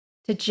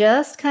to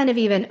just kind of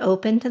even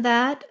open to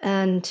that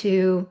and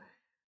to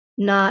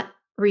not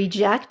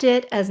reject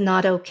it as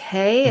not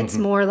okay. It's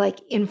more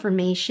like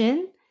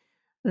information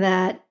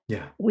that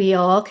we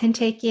all can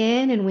take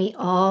in, and we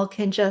all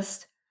can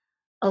just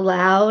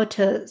allow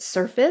to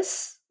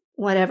surface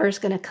whatever's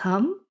going to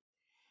come,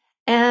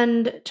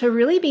 and to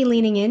really be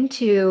leaning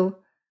into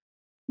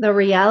the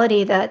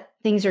reality that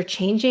things are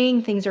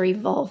changing, things are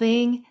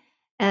evolving,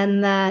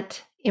 and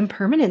that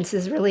impermanence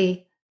is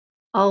really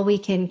all we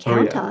can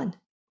count on.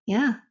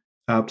 Yeah.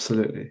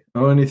 Absolutely.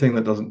 The only thing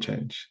that doesn't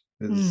change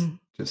is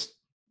just,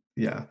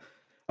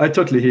 I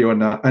totally hear you on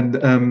that.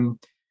 And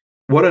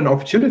what an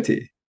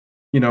opportunity,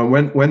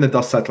 when the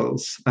dust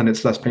settles and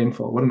it's less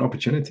painful, what an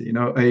opportunity.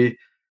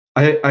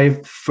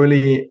 I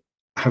fully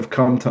have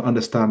come to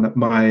understand that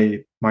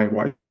my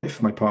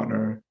wife, my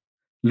partner,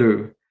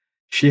 Lou,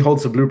 she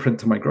holds a blueprint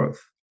to my growth.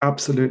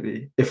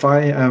 Absolutely. If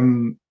I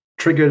am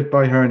triggered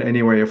by her in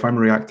any way, if I'm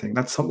reacting,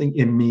 that's something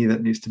in me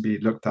that needs to be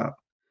looked at.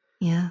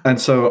 Yeah. And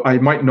so I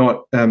might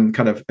not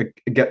kind of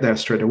get there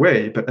straight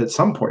away, but at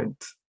some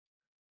point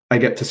I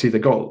get to see the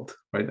gold,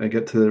 right? I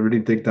get to really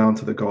dig down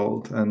to the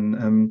gold.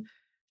 And,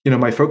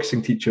 my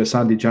focusing teacher,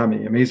 Sandy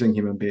Jami, amazing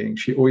human being,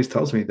 she always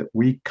tells me that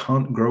we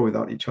can't grow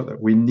without each other.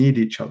 We need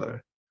each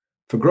other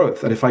for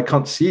growth. And if I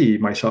can't see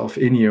myself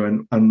in you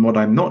and what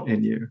I'm not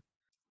in you,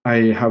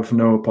 I have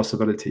no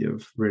possibility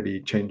of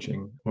really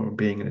changing or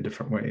being in a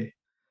different way.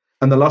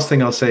 And the last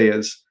thing I'll say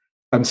is,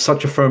 I'm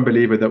such a firm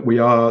believer that we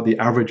are the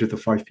average of the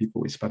 5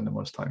 people we spend the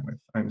most time with.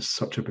 I'm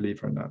such a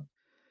believer in that.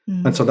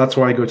 And so that's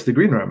why I go to the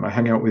green room. I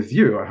hang out with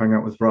you. I hang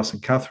out with Ross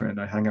and Catherine.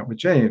 I hang out with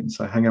James.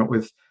 I hang out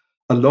with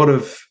a lot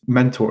of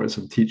mentors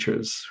and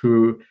teachers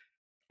who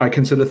I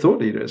consider thought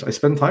leaders. I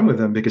spend time with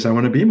them because I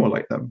want to be more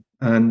like them.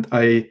 And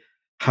I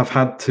have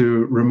had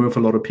to remove a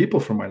lot of people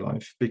from my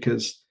life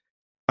because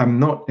I'm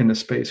not in a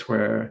space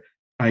where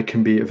I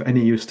can be of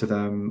any use to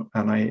them.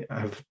 And I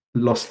have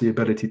lost the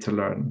ability to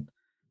learn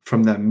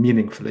from them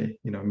meaningfully.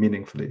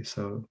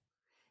 So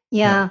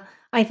yeah.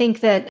 I think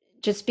that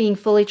just being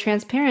fully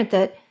transparent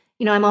that,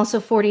 I'm also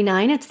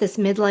 49. It's this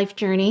midlife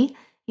journey.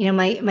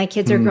 My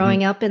kids are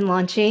growing up and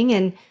launching,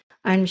 and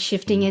I'm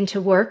shifting into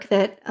work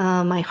that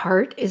my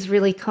heart is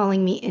really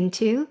calling me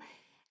into.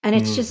 And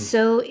it's just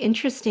so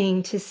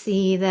interesting to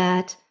see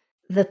that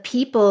the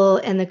people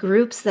and the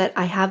groups that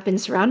I have been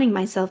surrounding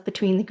myself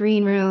between the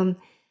green room,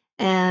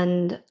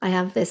 and I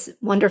have this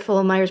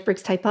wonderful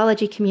Myers-Briggs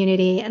typology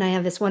community, and I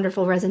have this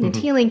wonderful resonant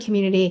healing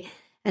community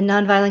and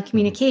nonviolent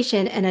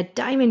communication and a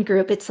diamond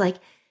group. It's like,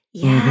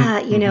 yeah,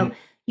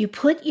 you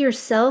put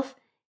yourself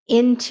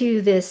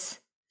into this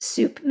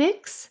soup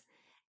mix,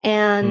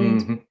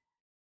 and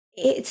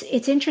it's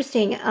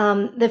interesting.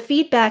 The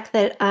feedback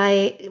that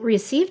I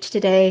received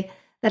today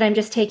that I'm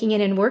just taking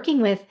in and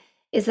working with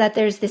is that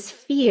there's this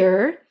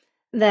fear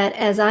that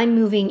as I'm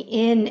moving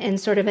in and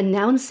sort of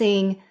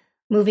announcing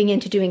moving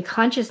into doing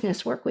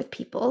consciousness work with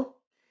people,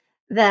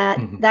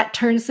 that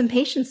turns some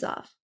patients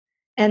off,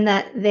 and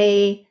that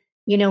they,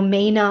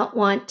 may not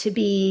want to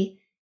be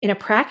in a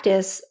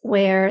practice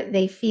where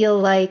they feel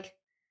like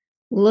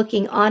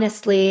looking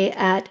honestly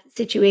at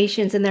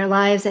situations in their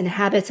lives and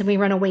habits. And we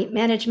run a weight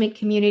management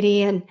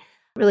community and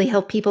really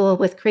help people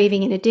with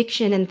craving and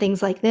addiction and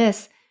things like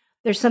this.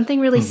 There's something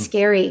really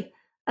scary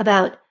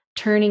about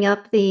turning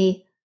up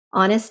the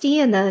honesty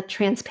and the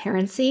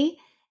transparency.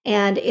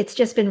 And it's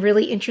just been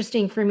really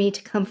interesting for me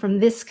to come from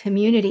this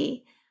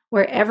community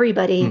where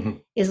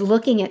everybody is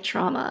looking at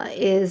trauma,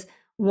 is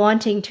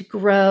wanting to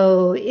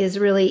grow, is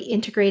really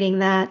integrating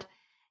that,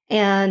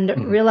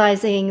 and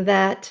realizing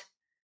that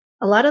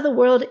a lot of the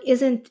world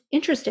isn't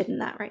interested in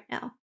that right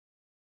now.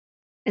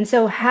 And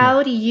so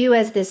how do you,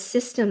 as this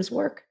systems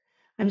work,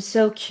 I'm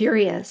so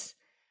curious,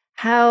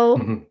 how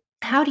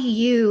do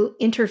you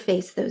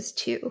interface those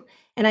two?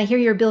 And I hear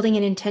you're building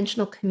an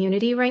intentional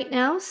community right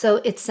now. So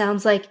it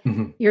sounds like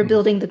you're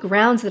building the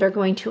grounds that are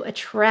going to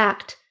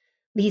attract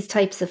these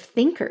types of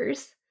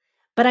thinkers.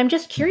 But I'm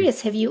just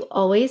curious, have you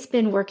always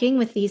been working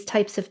with these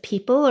types of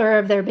people, or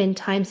have there been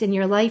times in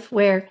your life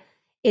where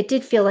it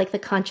did feel like the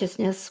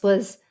consciousness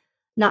was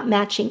not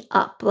matching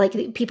up,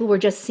 like people were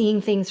just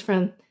seeing things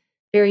from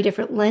very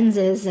different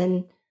lenses?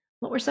 And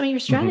what were some of your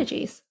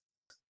strategies?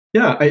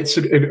 Yeah, it's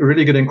a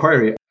really good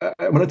inquiry.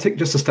 I want to take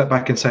just a step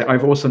back and say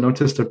I've also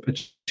noticed a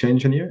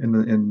change in you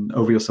in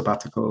over your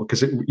sabbatical,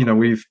 because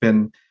we've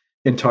been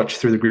in touch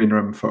through the green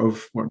room for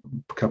over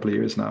a couple of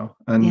years now,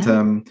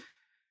 and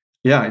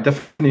I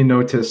definitely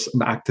notice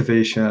an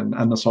activation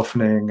and a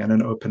softening and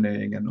an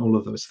opening and all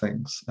of those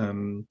things,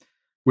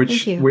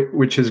 which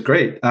is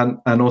great,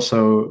 and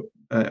also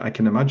I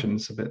can imagine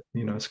it's a bit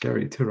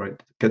scary too, right?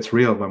 It gets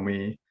real when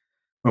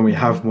we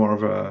have more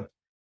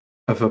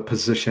of a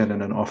position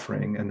and an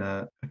offering and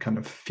a kind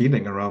of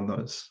feeling around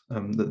those,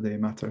 that they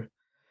matter.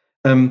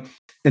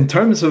 In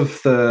terms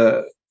of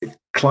the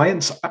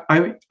clients,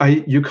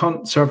 you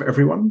can't serve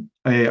everyone.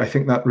 I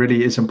think that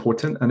really is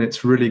important, and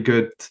it's really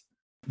good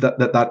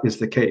that is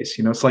the case.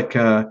 It's like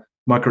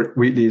Margaret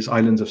Wheatley's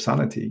Islands of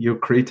Sanity. You're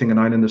creating an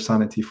island of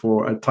sanity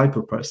for a type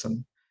of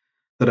person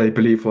that I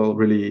believe will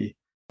really,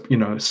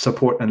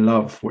 support and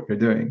love what you're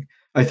doing.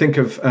 I think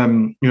of, I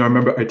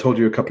remember I told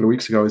you a couple of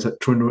weeks ago, I was at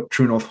True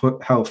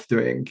North Health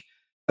doing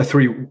a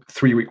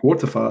three-week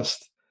water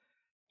fast.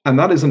 And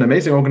that is an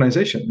amazing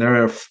organization.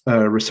 They're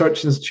a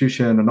research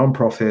institution, a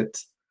nonprofit.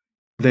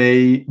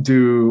 They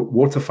do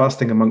water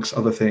fasting, amongst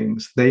other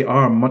things. They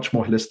are much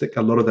more holistic.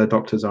 A lot of their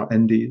doctors are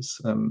NDs,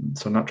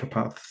 so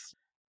naturopaths,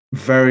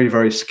 very,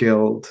 very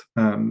skilled.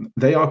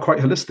 They are quite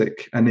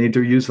holistic, and they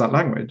do use that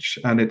language,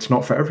 and it's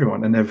not for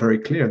everyone. And they're very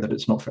clear that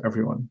it's not for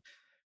everyone.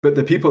 But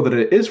the people that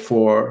it is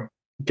for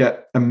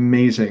get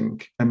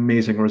amazing,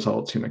 amazing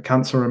results.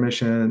 Cancer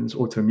remissions,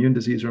 autoimmune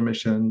disease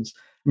remissions.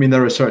 I mean,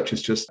 their research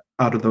is just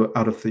out of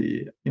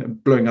the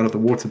blowing out of the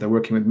water. They're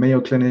working with Mayo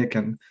Clinic,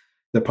 and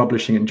they're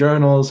publishing in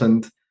journals.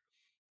 And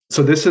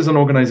so this is an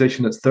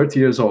organization that's 30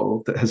 years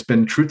old, that has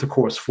been true to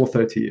course for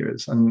 30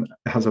 years and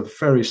has a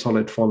very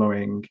solid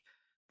following.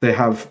 They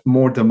have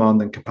more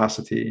demand than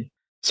capacity.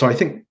 So I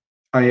think,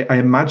 I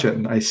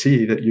imagine, I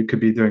see that you could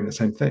be doing the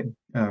same thing.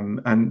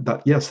 And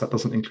that, yes, that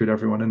doesn't include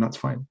everyone, and that's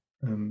fine.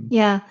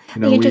 The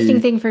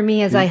interesting thing for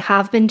me is I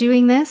have been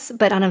doing this,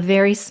 but on a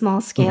very small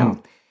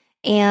scale.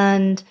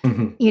 And,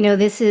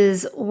 this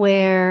is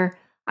where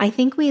I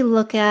think we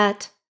look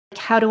at,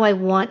 how do I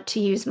want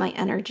to use my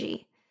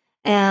energy?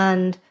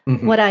 And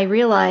what I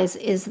realize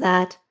is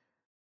that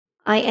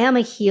I am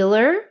a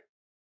healer.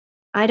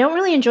 I don't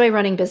really enjoy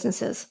running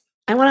businesses.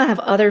 I want to have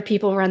other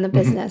people run the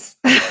business.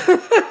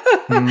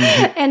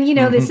 And,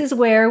 this is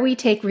where we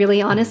take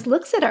really honest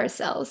looks at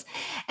ourselves.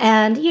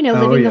 And,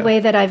 living the way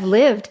that I've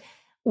lived,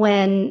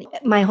 when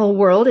my whole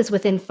world is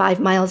within 5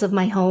 miles of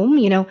my home,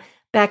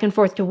 back and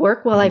forth to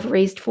work while I've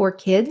raised 4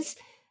 kids,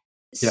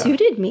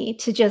 suited me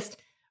to just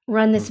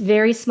run this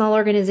very small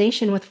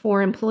organization with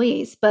 4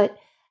 employees. But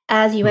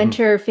as you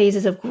enter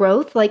phases of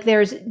growth, like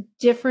there's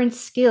different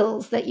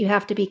skills that you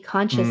have to be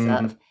conscious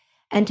of,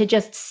 and to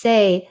just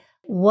say,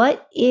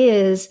 what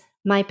is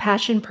my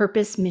passion,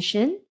 purpose,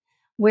 mission?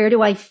 Where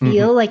do I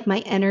feel like my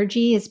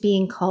energy is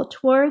being called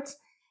towards?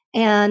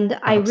 And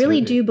I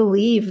really do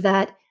believe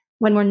that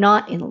when we're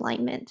not in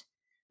alignment,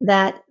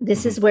 that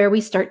this is where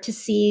we start to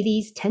see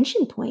these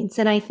tension points.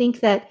 And I think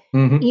that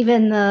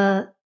even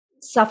the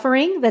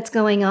suffering that's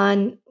going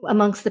on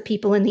amongst the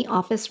people in the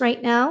office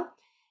right now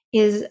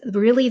is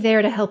really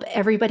there to help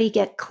everybody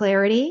get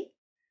clarity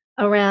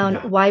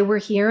around why we're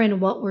here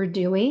and what we're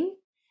doing,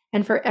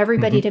 and for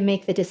everybody to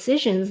make the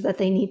decisions that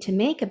they need to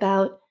make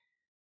about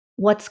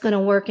what's going to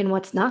work and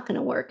what's not going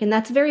to work. And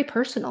that's very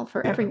personal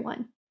for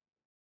everyone.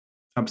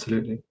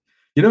 Absolutely.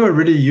 You know, a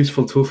really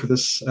useful tool for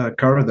this,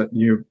 Kara, that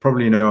you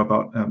probably know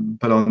about,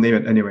 but I'll name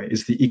it anyway,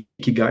 is the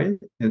Ikigai.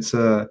 It's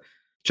a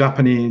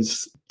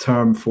Japanese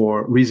term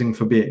for reason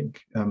for being,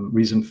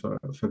 reason for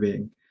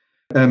being.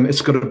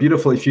 It's got a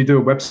beautiful, if you do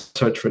a web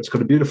search for it, it's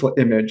got a beautiful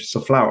image. It's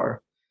a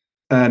flower.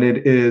 And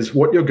it is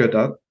what you're good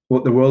at,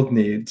 what the world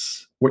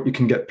needs, what you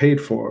can get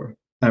paid for,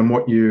 and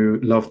what you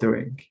love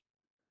doing.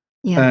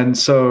 Yeah. And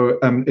so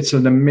it's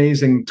an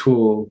amazing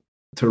tool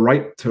to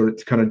write, to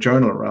kind of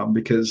journal around,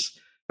 because,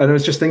 and I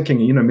was just thinking,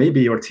 you know,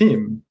 maybe your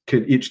team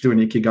could each do an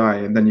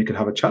Ikigai, and then you could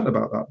have a chat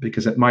about that,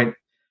 because it might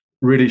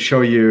really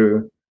show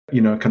you,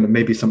 you know, kind of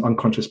maybe some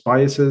unconscious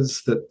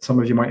biases that some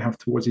of you might have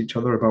towards each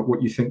other about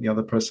what you think the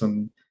other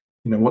person,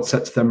 you know, what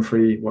sets them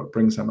free, what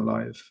brings them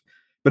alive.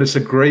 But it's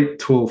a great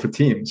tool for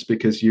teams,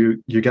 because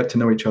you get to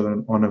know each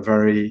other on a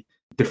very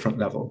different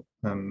level,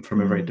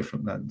 from a very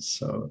different lens.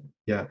 So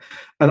yeah,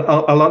 and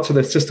I'll answer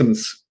the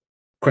systems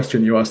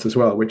question you asked as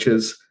well, which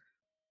is,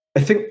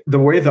 I think the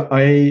way that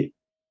I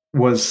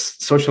was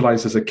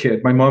socialized as a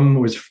kid, my mom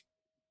was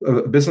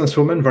a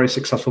businesswoman, very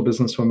successful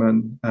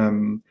businesswoman,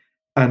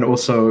 and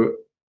also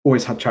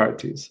always had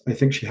charities. I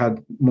think she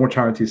had more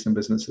charities than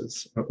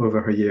businesses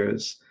over her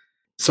years.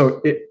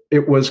 So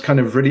it was kind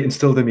of really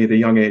instilled in me at a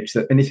young age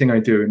that anything I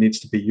do needs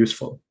to be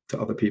useful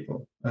to other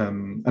people.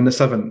 And the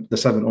seven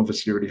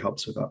obviously really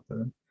helps with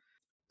that.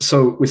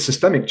 So with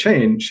systemic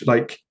change,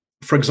 like,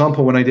 for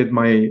example, when I did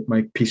my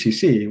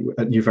PCC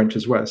at New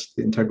Ventures West,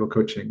 the integral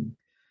coaching,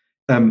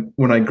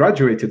 when I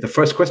graduated, the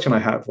first question I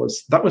had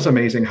was, that was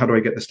amazing. How do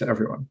I get this to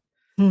everyone?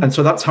 And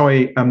so that's how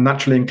I am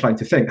naturally inclined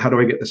to think. How do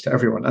I get this to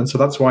everyone? And so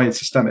that's why it's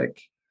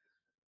systemic.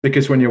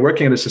 Because when you're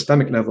working at a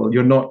systemic level,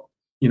 you're not,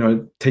 you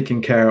know,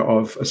 taking care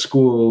of a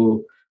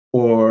school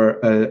or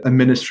a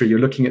ministry. You're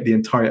looking at the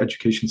entire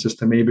education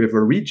system, maybe of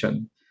a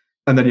region.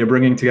 And then you're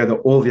bringing together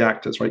all the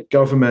actors, right?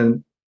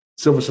 Government,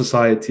 civil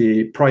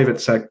society, private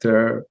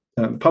sector,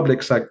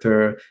 public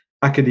sector,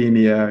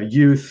 academia,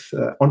 youth,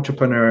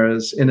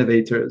 entrepreneurs,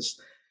 innovators.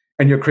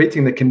 And you're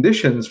creating the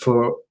conditions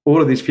for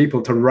all of these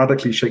people to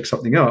radically shake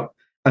something up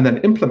and then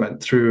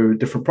implement through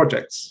different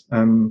projects.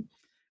 And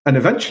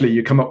eventually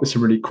you come up with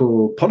some really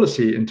cool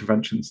policy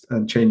interventions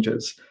and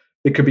changes.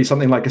 It could be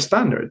something like a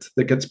standard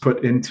that gets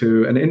put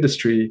into an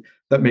industry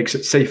that makes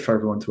it safe for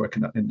everyone to work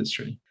in that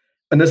industry.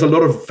 And there's a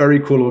lot of very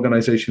cool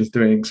organizations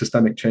doing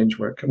systemic change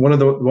work. And one of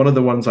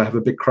the ones I have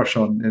a big crush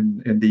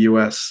on in the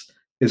US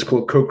is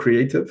called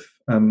Co-Creative.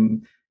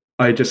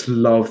 I just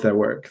love their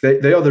work.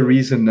 They are the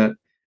reason that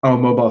our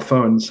mobile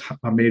phones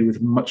are made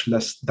with much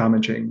less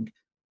damaging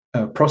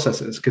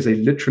processors, because they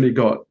literally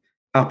got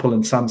Apple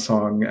and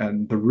Samsung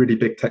and the really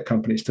big tech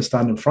companies to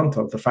stand in front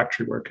of the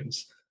factory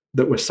workers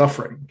that were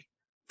suffering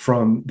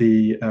from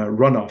the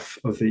runoff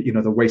of the, you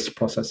know, the waste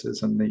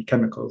processes and the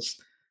chemicals.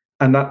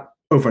 And that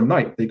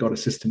overnight, they got a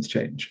systems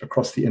change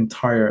across the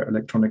entire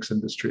electronics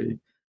industry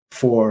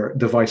for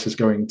devices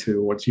going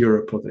towards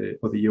Europe or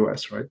the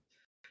US, right?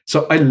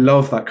 So I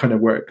love that kind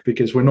of work,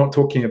 because we're not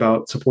talking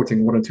about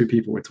supporting one or two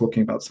people. We're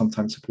talking about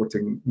sometimes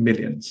supporting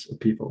millions of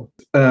people.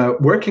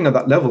 Working at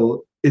that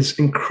level is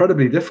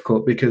incredibly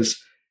difficult,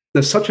 because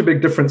there's such a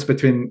big difference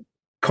between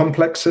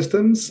complex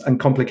systems and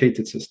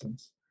complicated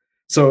systems.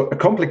 So a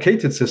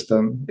complicated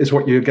system is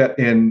what you get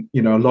in,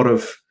 you know, a lot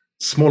of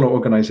smaller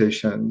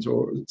organizations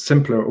or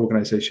simpler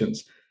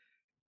organizations.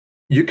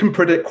 You can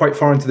predict quite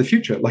far into the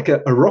future. Like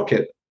a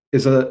rocket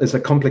is a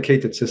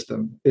complicated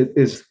system. It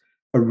is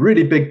a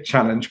really big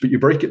challenge, but you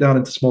break it down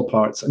into small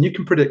parts and you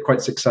can predict quite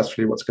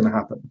successfully what's going to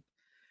happen.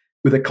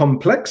 With a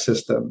complex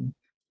system,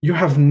 you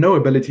have no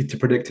ability to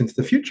predict into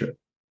the future.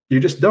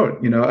 You just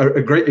don't. You know,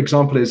 a great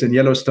example is in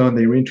Yellowstone,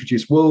 they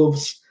reintroduced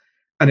wolves,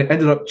 and it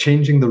ended up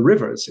changing the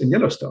rivers in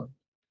Yellowstone.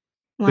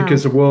 Wow.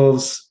 Because the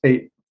wolves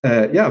ate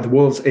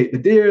the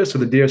deer, so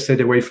the deer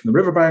stayed away from the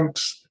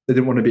riverbanks. They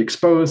didn't want to be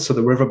exposed, so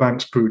the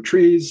riverbanks grew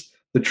trees.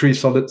 The trees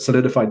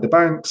solidified the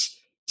banks.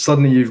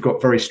 Suddenly, you've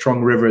got very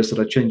strong rivers that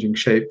are changing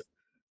shape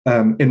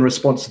in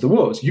response to the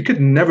wolves. You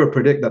could never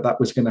predict that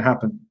was going to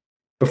happen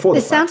before.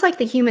 This sounds like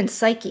the human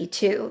psyche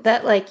too.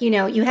 That, like, you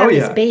know, you have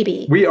this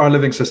baby. We are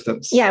living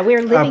systems. Yeah,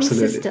 we're living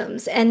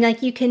systems, and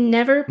like you can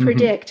never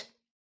predict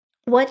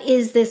what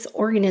is this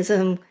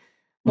organism.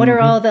 What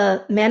are all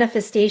the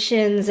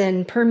manifestations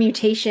and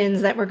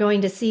permutations that we're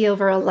going to see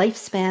over a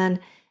lifespan?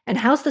 And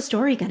how's the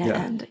story going to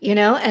end? You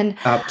know, and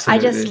I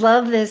just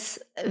love this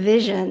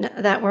vision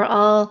that we're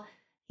all,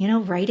 you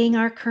know, writing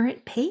our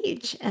current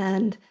page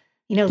and,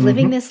 you know,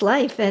 living this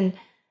life. And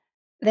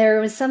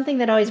there was something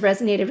that always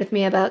resonated with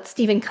me about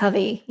Stephen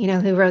Covey, you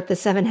know, who wrote the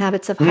 7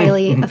 Habits of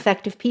Highly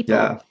Effective People.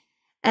 Yeah.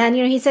 And,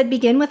 he said,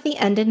 begin with the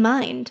end in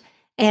mind.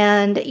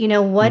 And,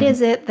 what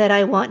is it that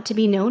I want to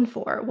be known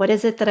for? What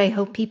is it that I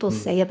hope people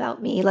say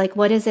about me? Like,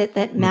 what is it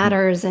that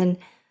matters? And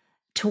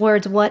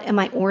towards what am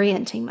I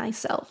orienting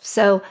myself?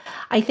 So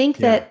I think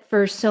that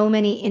for so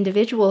many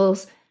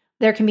individuals,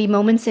 there can be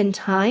moments in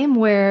time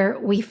where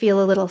we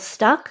feel a little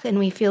stuck and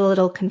we feel a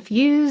little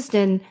confused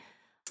and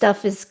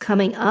stuff is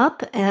coming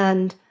up.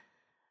 And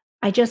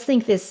I just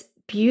think this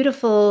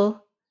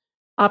beautiful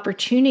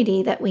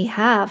opportunity that we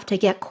have to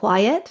get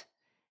quiet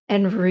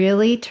and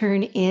really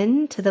turn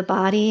in to the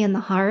body and the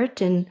heart.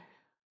 And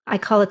I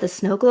call it the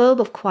snow globe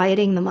of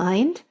quieting the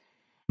mind.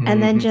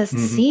 And then just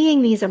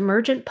seeing these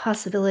emergent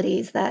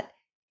possibilities that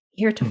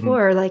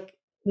heretofore, like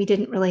we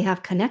didn't really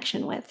have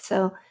connection with.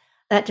 So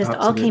that just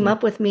all came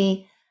up with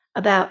me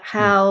about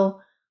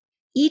how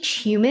each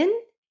human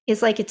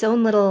is like its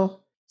own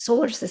little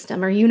solar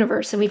system or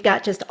universe. And we've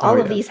got just all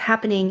of these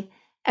happening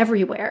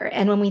everywhere.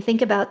 And when we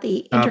think about the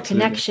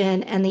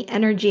interconnection and the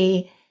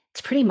energy,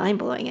 it's pretty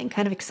mind-blowing and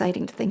kind of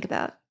exciting to think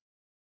about.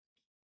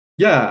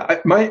 Yeah,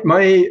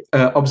 my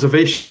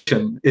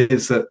observation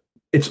is that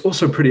it's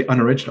also pretty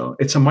unoriginal.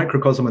 It's a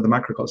microcosm of the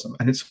macrocosm,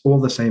 and it's all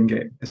the same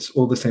game. It's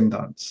all the same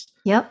dance.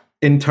 Yep.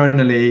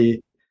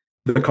 Internally,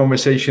 the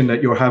conversation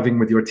that you're having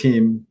with your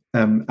team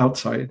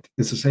outside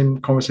is the same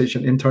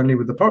conversation internally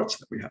with the parts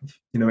that we have.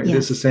 It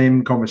is the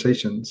same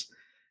conversations,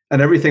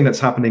 and everything that's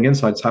happening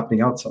inside is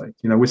happening outside.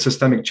 With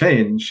systemic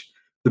change,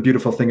 the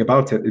beautiful thing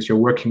about it is you're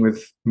working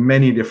with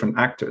many different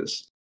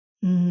actors.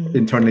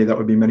 Internally, that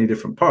would be many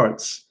different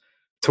parts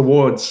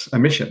towards a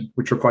mission,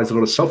 which requires a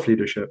lot of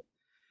self-leadership.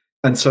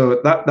 And so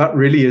that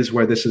really is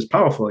where this is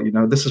powerful.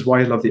 This is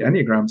why I love the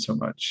Enneagram so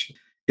much.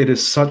 It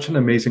is such an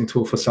amazing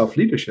tool for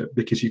self-leadership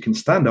because you can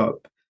stand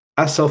up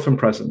as self and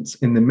presence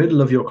in the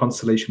middle of your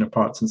constellation of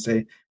parts and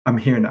say, I'm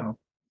here now.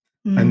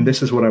 And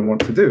this is what I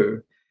want to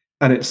do.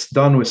 And it's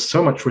done with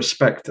so much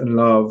respect and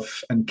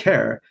love and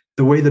care,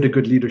 the way that a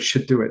good leader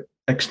should do it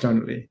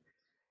externally.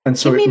 And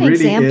so it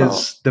really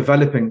is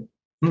developing.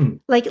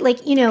 Like,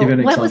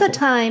 what was a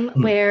time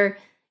where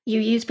you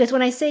use, because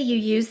when I say you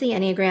use the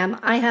Enneagram,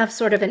 I have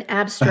sort of an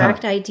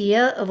abstract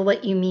idea of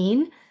what you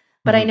mean,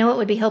 but I know it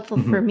would be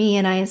helpful for me.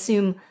 And I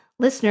assume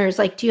listeners,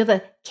 like, do you have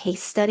a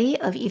case study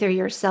of either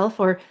yourself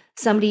or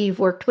somebody you've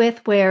worked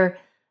with where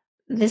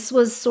this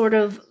was sort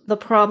of the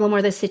problem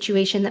or the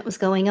situation that was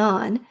going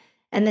on?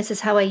 And this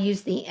is how I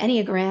use the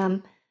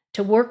Enneagram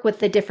to work with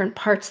the different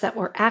parts that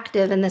were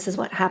active, and this is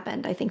what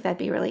happened. I think that'd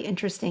be really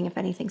interesting if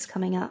anything's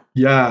coming up.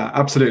 Yeah,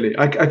 absolutely.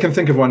 I can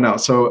think of one now.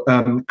 So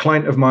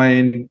client of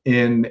mine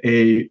in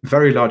a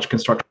very large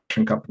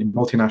construction company,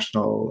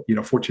 multinational,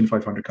 Fortune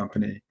 500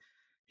 company.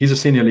 He's a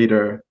senior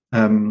leader.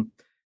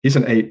 He's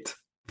an 8,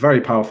 very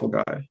powerful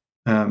guy.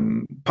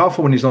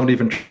 Powerful when he's not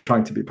even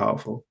trying to be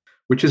powerful,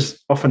 which is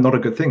often not a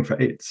good thing for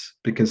 8s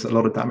because a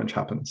lot of damage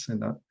happens in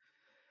that.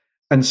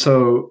 And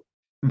so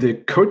the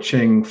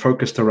coaching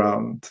focused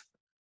around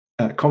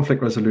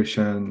conflict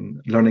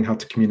resolution, learning how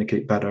to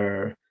communicate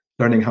better,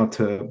 learning how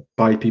to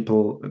buy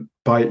people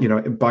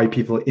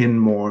in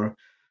more.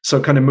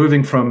 So kind of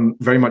moving from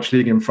very much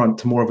leading in front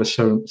to more of a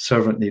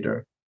servant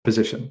leader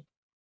position.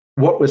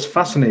 What was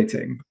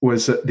fascinating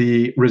was that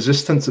the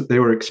resistance that they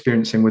were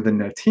experiencing within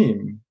their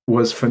team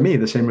was, for me,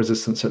 the same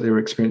resistance that they were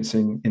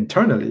experiencing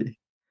internally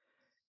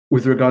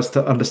with regards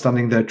to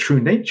understanding their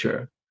true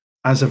nature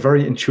as a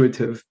very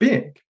intuitive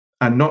being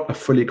and not a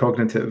fully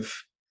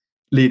cognitive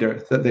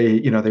leader. That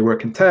they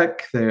work in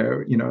tech,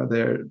 they're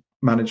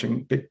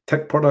managing big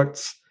tech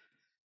products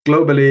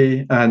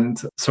globally, and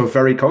so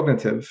very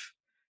cognitive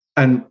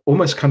and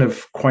almost kind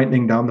of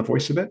quietening down the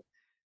voice a bit.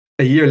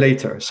 A year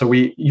later, so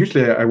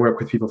I work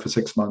with people for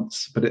 6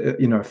 months, but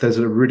if there's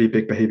a really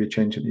big behavior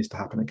change that needs to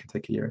happen, it can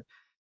take a year.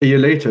 A year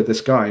later,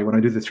 this guy, when I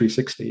do the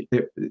 360,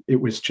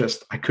 it was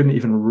just, I couldn't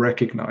even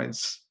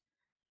recognize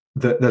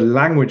the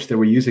language they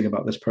were using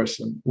about this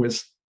person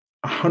was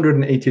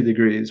 180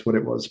 degrees what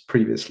it was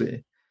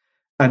previously.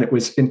 And it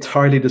was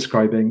entirely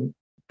describing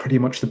pretty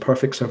much the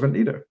perfect servant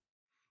leader.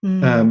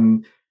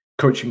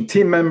 Coaching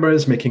team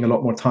members, making a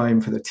lot more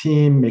time for the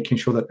team, making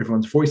sure that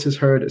everyone's voice is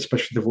heard,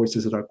 especially the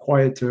voices that are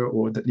quieter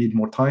or that need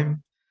more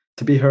time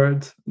to be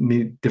heard,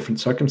 need different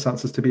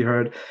circumstances to be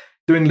heard,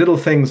 doing little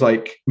things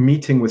like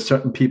meeting with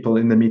certain people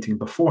in the meeting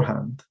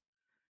beforehand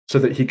so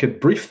that he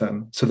could brief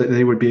them so that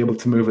they would be able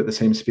to move at the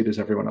same speed as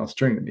everyone else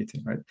during the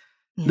meeting, right?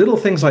 Yeah. Little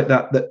things like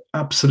that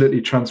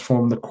absolutely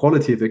transform the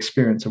quality of the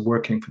experience of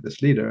working for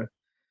this leader,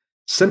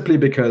 simply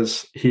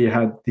because he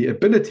had the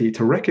ability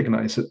to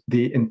recognize that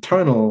the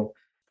internal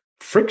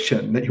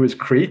friction that he was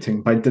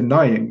creating by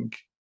denying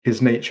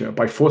his nature,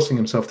 by forcing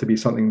himself to be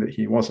something that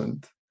he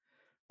wasn't,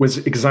 was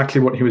exactly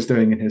what he was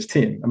doing in his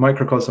team, a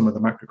microcosm of the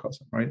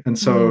macrocosm, right? And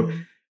so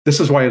this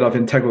is why I love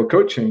integral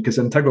coaching, because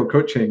integral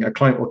coaching, a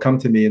client will come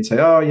to me and say,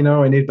 oh,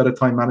 I need better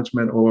time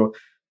management, or,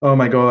 oh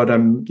my God,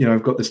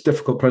 I've got this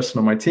difficult person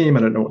on my team.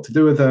 I don't know what to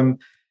do with them.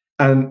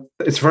 And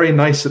it's very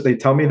nice that they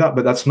tell me that,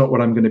 but that's not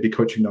what I'm going to be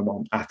coaching them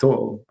on at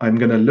all. I'm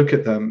going to look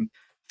at them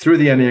through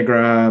the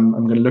Enneagram.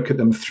 I'm going to look at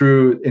them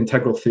through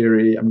integral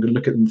theory. I'm going to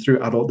look at them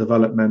through adult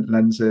development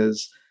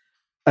lenses.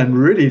 and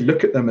really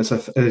look at them as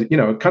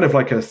kind of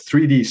like a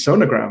 3D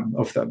sonogram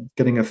of them,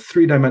 getting a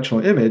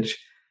three-dimensional image.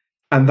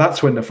 And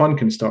that's when the fun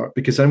can start,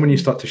 because then when you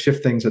start to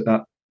shift things at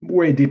that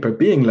way deeper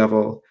being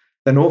level,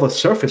 then all the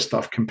surface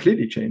stuff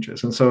completely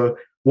changes. And so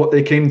what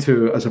they came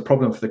to as a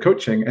problem for the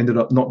coaching ended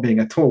up not being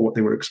at all what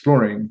they were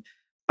exploring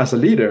as a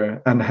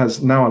leader, and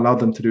has now allowed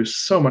them to do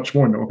so much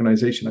more in the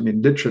organization. I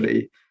mean,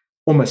 literally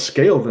almost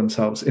scale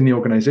themselves in the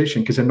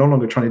organization, because they're no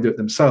longer trying to do it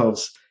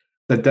themselves.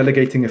 They're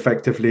delegating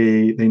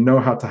effectively. They know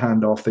how to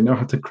hand off. They know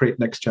how to create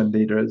next-gen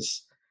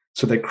leaders.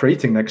 So they're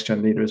creating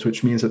next-gen leaders,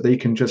 which means that they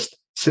can just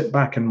sit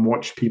back and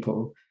watch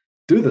people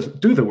do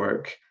the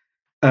work,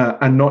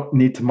 and not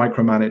need to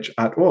micromanage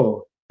at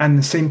all. And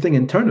the same thing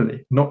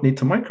internally, not need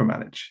to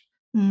micromanage.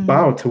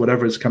 Bow to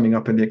whatever is coming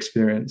up in the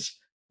experience,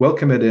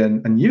 welcome it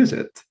in, and use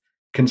it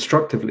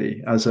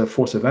constructively as a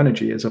force of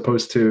energy, as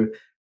opposed to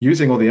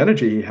using all the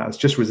energy he has,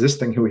 just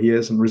resisting who he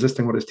is and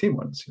resisting what his team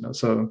wants.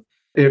 So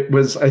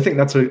I think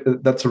that's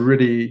a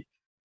really,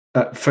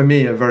 for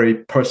me, a very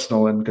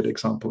personal and good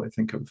example, I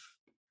think, of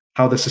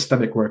how the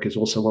systemic work is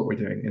also what we're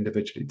doing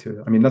individually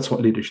too. I mean, that's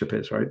what leadership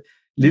is, right?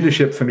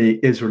 Leadership for me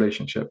is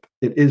relationship.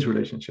 It is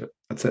relationship.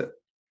 That's it.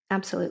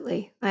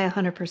 Absolutely. I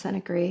 100%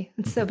 agree.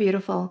 It's so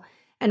beautiful.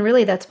 And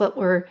really, that's what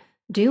we're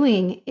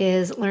doing,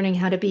 is learning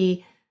how to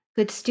be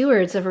good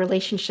stewards of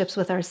relationships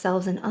with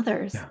ourselves and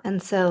others. Yeah.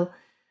 And so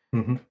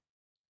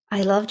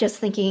I love just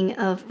thinking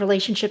of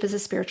relationship as a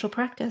spiritual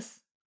practice.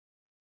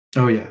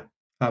 Oh, yeah,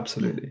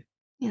 absolutely.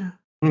 Yeah.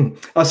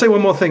 I'll say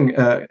one more thing,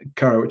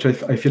 Cara, which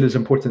I feel is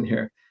important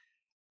here.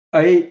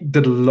 I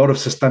did a lot of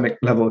systemic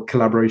level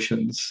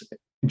collaborations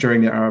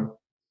during the Arab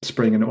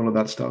Spring and all of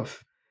that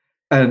stuff.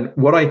 And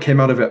what I came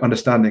out of it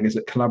understanding is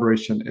that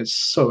collaboration is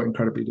so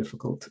incredibly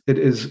difficult. It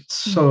is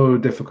so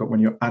difficult when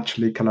you're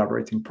actually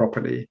collaborating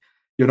properly.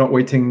 You're not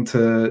waiting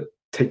to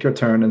take your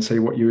turn and say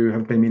what you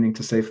have been meaning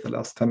to say for the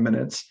last 10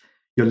 minutes.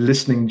 You're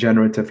listening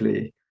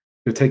generatively.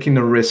 You're taking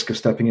the risk of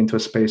stepping into a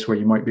space where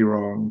you might be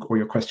wrong, or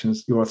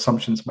your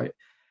assumptions might.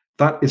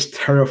 That is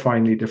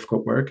terrifyingly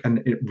difficult work.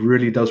 And it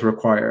really does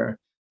require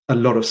a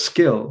lot of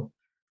skill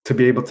to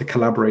be able to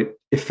collaborate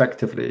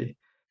effectively,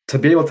 to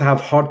be able to have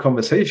hard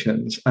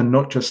conversations and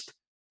not just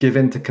give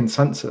in to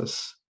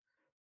consensus,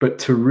 but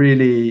to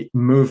really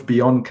move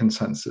beyond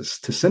consensus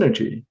to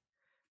synergy,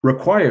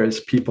 requires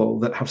people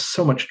that have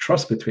so much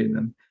trust between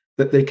them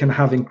that they can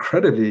have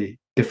incredibly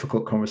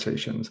difficult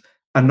conversations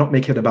and not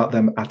make it about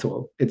them at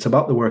all. It's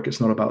about the work.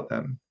 It's not about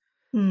them.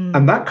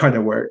 And that kind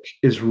of work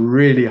is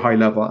really high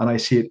level. And I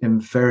see it in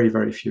very,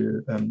 very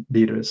few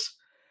leaders.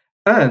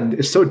 And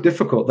it's so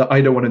difficult that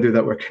I don't want to do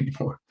that work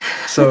anymore.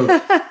 So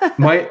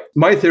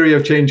my theory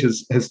of change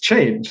has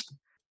changed.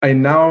 I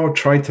now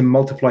try to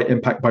multiply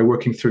impact by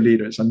working through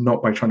leaders and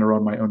not by trying to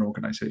run my own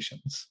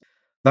organizations.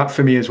 That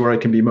for me is where I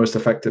can be most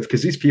effective,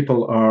 because these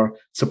people are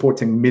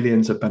supporting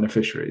millions of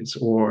beneficiaries,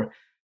 or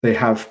they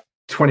have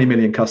 20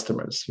 million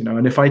customers,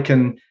 and if I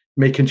can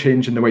make a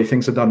change in the way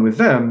things are done with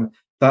them,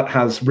 that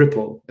has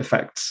ripple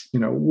effects,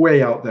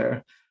 way out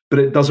there. But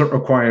it doesn't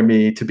require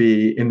me to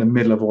be in the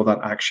middle of all that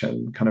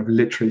action, kind of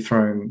literally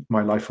throwing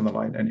my life on the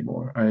line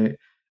anymore.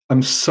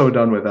 I'm so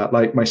done with that.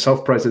 Like, my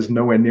self-price is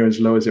nowhere near as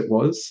low as it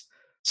was.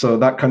 So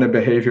that kind of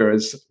behavior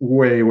is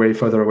way, way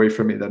further away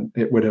from me than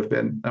it would have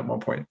been at one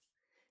point.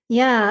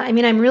 Yeah. I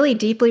mean, I'm really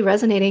deeply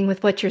resonating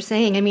with what you're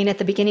saying. I mean, at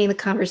the beginning of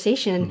the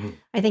conversation,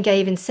 I think I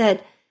even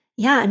said,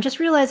 yeah, I'm just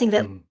realizing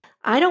that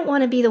I don't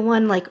want to be the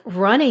one like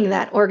running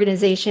that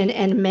organization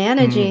and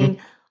managing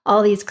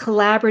all these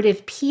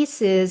collaborative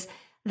pieces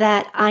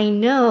that I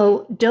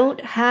know don't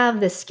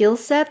have the skill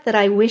set that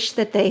I wish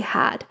that they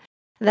had,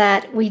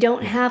 that we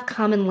don't have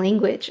common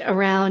language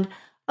around,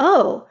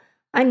 oh,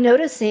 I'm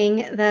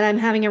noticing that I'm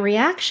having a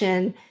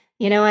reaction.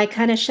 I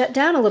kind of shut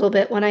down a little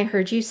bit when I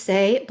heard you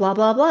say blah,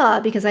 blah,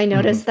 blah, because I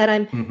noticed that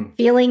I'm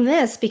feeling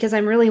this, because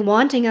I'm really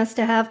wanting us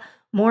to have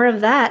more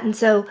of that. And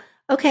so,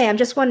 okay, I'm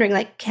just wondering,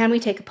 like, can we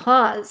take a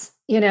pause?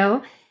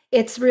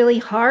 It's really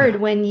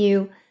hard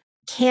when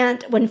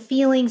when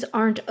feelings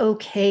aren't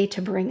okay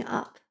to bring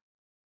up.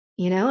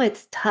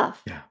 It's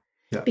tough.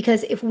 Yeah.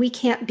 Because if we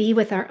can't be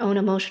with our own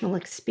emotional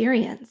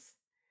experience,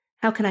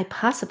 how can I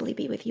possibly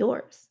be with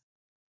yours?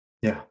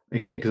 Yeah,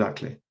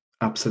 exactly.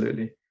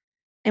 Absolutely.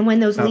 And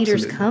when those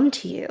leaders come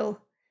to you,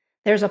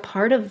 there's a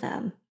part of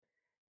them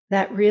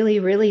that really,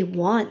 really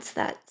wants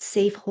that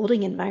safe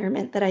holding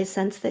environment that I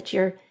sense that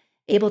you're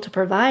able to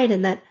provide,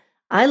 and that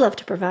I love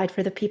to provide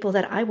for the people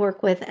that I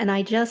work with. And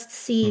I just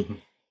see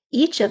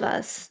each of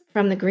us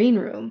from the green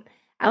room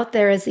out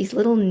there as these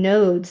little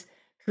nodes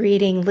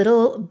creating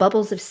little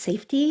bubbles of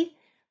safety,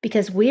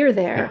 because we're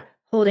there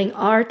holding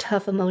our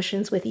tough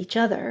emotions with each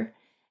other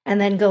and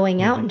then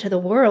going out into the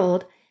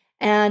world.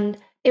 And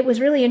it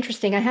was really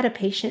interesting. I had a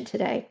patient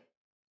today,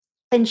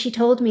 and she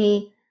told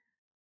me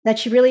that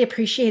she really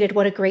appreciated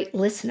what a great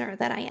listener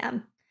that I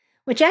am,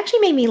 which actually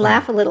made me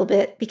laugh a little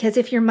bit, because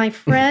if you're my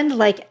friend,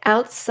 like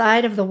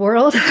outside of the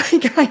world,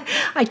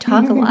 I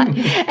talk a lot.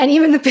 And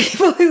even the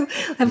people who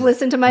have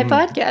listened to my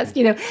podcast,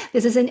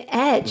 this is an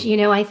edge.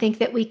 I think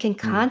that we can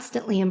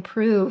constantly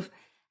improve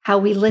how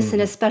we listen,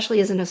 especially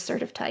as an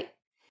assertive type.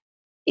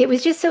 It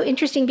was just so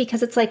interesting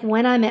because it's like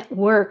when I'm at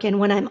work and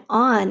when I'm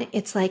on,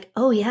 it's like,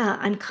 oh yeah,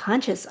 I'm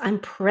conscious, I'm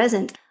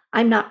present,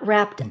 I'm not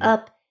wrapped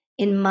up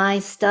in my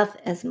stuff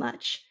as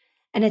much.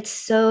 And it's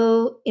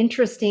so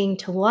interesting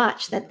to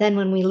watch that then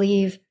when we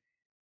leave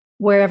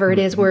wherever it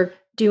is we're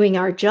doing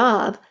our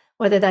job,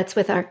 whether that's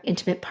with our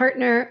intimate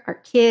partner, our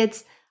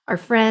kids, our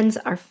friends,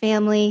 our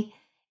family,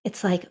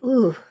 it's like,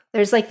 ooh,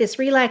 there's like this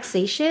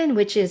relaxation,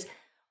 which is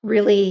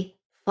really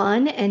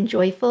fun and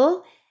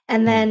joyful.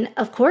 And then,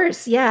 of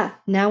course, yeah,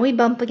 now we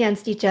bump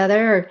against each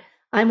other, or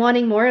I'm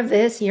wanting more of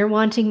this, you're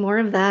wanting more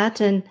of that.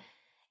 And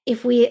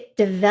if we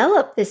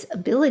develop this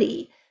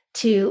ability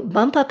to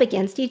bump up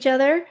against each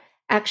other,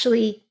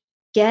 actually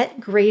get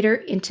greater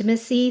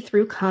intimacy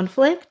through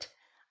conflict,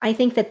 I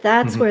think that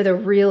that's where the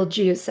real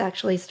juice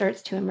actually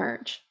starts to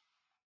emerge.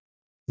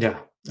 Yeah,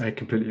 I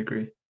completely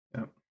agree.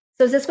 Yeah.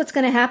 So is this what's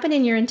going to happen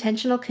in your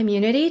intentional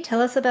community?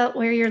 Tell us about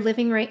where you're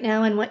living right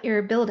now and what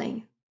you're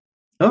building.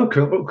 Oh,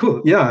 cool. Oh,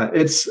 cool. Yeah,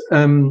 it's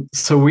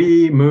so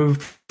we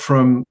moved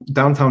from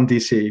downtown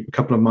DC, a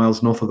couple of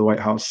miles north of the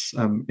White House,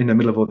 in the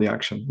middle of all the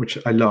action, which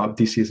I love.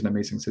 DC is an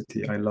amazing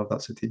city. I love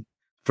that city.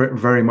 Very,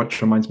 very much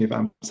reminds me of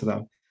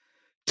Amsterdam.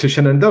 To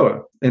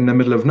Shenandoah, in the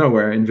middle of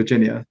nowhere in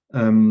Virginia.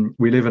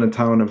 We live in a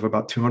town of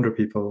about 200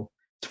 people.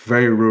 It's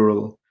very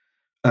rural.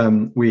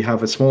 We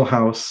have a small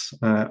house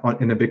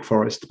in a big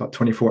forest, about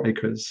 24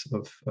 acres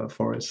of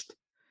forest.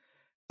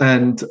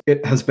 And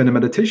it has been a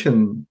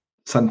meditation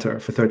center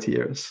for 30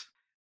 years.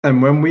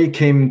 And when we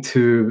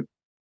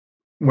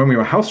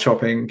were house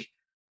shopping,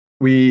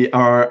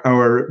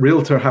 our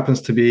realtor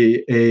happens to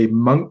be a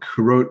monk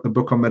who wrote a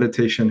book on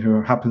meditation,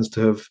 who happens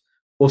to have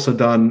also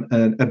done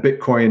a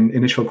Bitcoin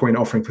initial coin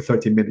offering for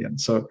 30 million.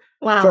 So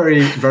wow.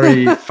 Very,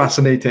 very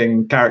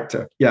fascinating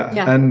character. Yeah.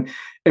 And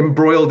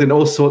embroiled in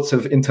all sorts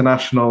of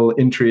international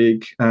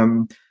intrigue.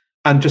 And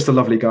just a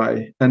lovely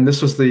guy. And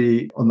this was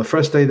on the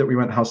first day that we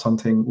went house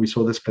hunting, we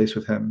saw this place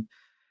with him.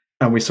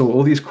 And we saw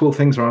all these cool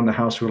things around the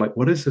house. We were like,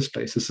 what is this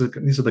place?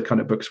 These are the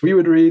kind of books we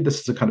would read. This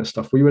is the kind of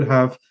stuff we would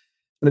have.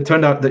 And it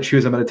turned out that she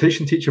was a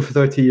meditation teacher for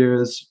 30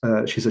 years.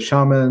 She's a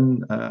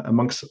shaman,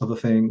 amongst other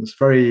things.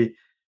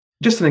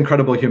 Just an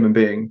incredible human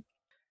being.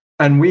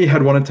 And we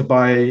had wanted to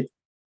buy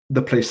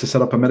the place to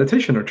set up a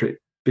meditation retreat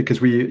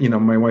because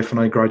my wife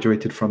and I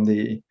graduated from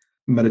the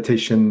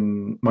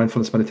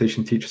mindfulness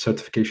meditation teacher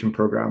certification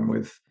program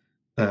with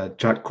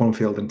Jack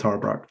Cornfield and Tara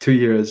Brach. 2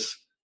 years,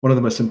 one of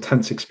the most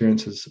intense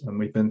experiences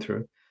we've been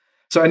through.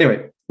 So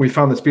anyway, we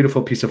found this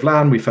beautiful piece of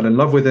land. We fell in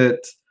love with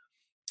it.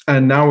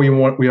 And now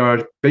we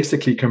are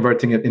basically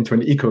converting it into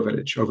an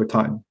eco-village over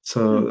time.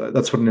 So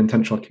that's what an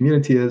intentional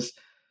community is.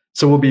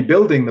 So we'll be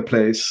building the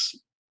place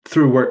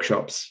through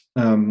workshops.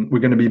 We're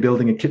going to be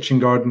building a kitchen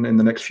garden in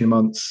the next few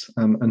months.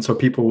 And so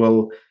people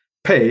will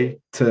pay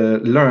to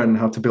learn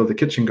how to build a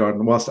kitchen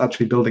garden whilst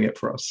actually building it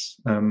for us.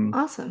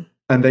 Awesome.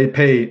 And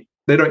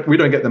we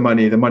don't get the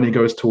money. The money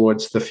goes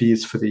towards the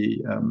fees for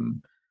the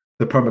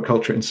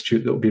Permaculture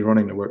Institute that will be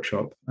running the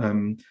workshop.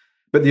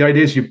 But the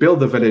idea is you build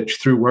the village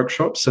through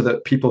workshops so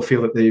that people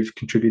feel that they've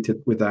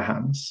contributed with their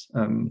hands.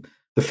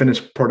 The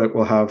finished product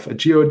will have a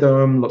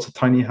geodome, lots of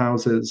tiny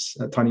houses,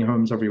 tiny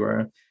homes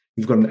everywhere.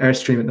 We've got an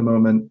Airstream at the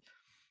moment.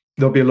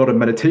 There'll be a lot of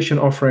meditation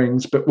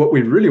offerings. But what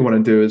we really want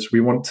to do is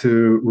we want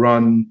to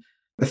run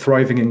a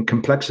Thriving in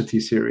Complexity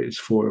series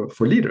for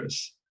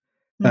leaders.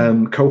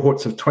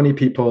 Cohorts of 20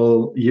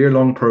 people,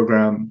 year-long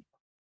program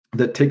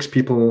that takes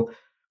people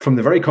from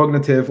the very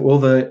cognitive, all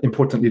the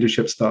important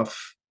leadership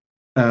stuff,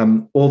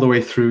 all the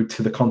way through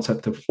to the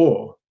concept of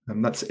awe.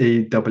 That's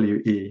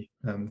AWE.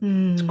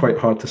 It's quite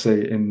hard to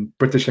say in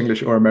British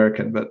English or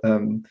American, but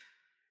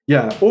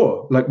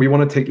awe. Like we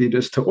want to take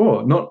leaders to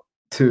awe, not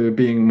to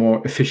being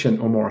more efficient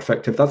or more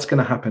effective. That's going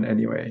to happen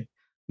anyway.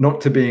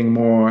 Not to being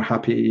more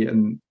happy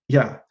and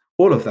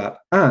all of that.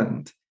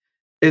 And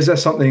is there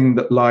something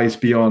that lies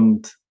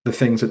beyond the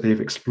things that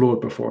they've explored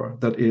before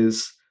that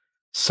is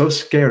so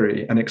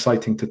scary and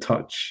exciting to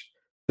touch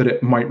that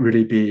it might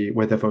really be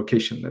where their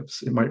vocation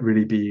lives? It might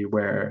really be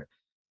where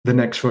the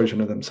next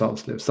version of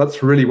themselves lives.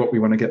 That's really what we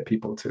want to get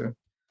people to.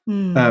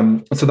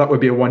 So that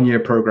would be a 1-year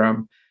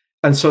program.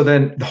 And so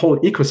then the whole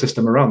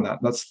ecosystem around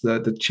that's the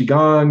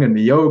Qigong and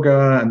the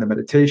yoga and the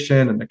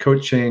meditation and the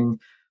coaching.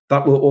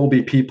 That will all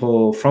be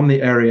people from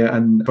the area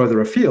and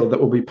further afield that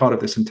will be part of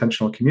this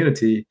intentional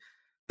community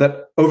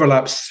that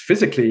overlaps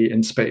physically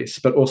in space,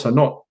 but also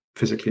not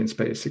physically in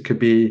space. It could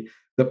be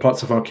that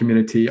parts of our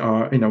community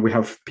are, we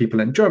have people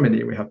in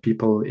Germany, we have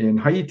people in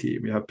Haiti,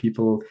 we have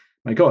people,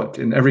 my God,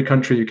 in every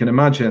country you can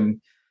imagine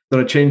that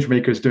are change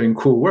makers doing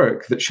cool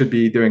work that should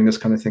be doing this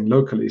kind of thing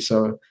locally.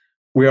 So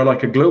we are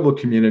like a global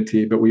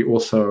community, but we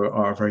also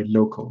are very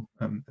local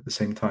at the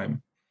same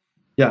time.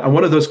 Yeah, and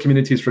one of those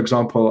communities, for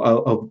example,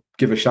 I'll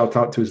give a shout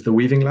out to is the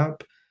Weaving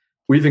Lab.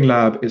 Weaving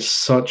Lab is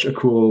such a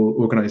cool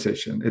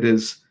organization. It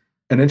is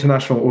an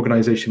international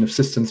organization of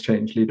systems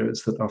change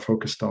leaders that are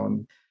focused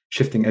on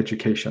shifting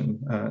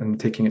education and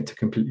taking it to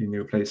completely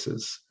new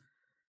places.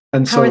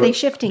 And how are they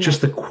shifting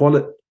just it? the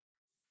quality.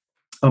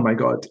 Oh my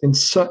God, in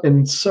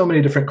so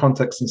many different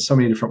contexts, in so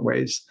many different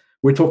ways.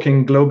 We're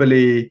talking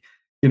globally,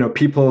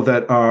 people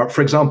that are,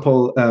 for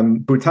example,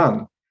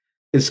 Bhutan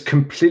is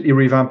completely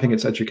revamping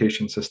its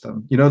education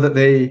system. You know that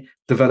they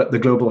developed the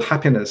Global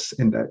Happiness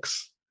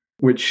Index,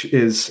 which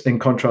is in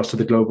contrast to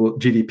the global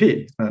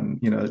GDP and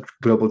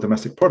global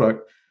domestic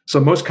product. So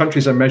most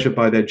countries are measured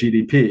by their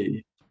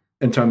GDP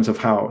in terms of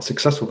how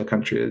successful the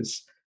country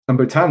is, and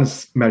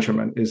Bhutan's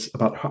measurement is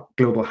about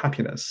global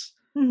happiness.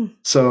 Mm.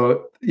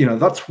 So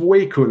that's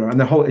way cooler. And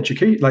the whole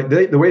education, like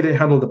the way they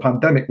handled the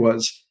pandemic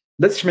was,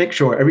 let's make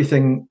sure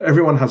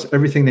everyone has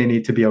everything they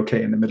need to be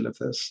okay in the middle of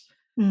this.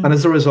 And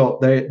as a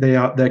result,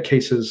 their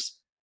cases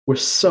were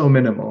so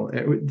minimal.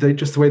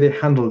 Just the way they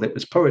handled it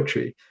was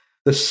poetry.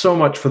 There's so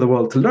much for the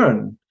world to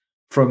learn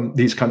from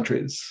these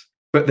countries,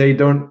 but they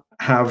don't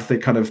have the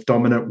kind of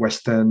dominant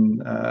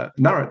Western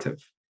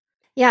narrative.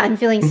 Yeah, I'm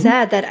feeling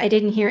sad that I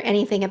didn't hear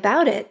anything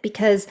about it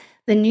because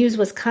the news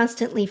was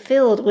constantly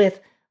filled with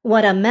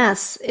what a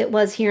mess it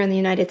was here in the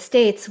United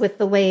States with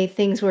the way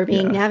things were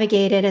being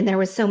navigated. And there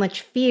was so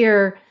much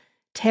fear,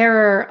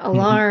 terror,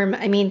 alarm.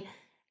 I mean,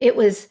 it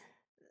was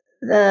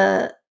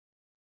the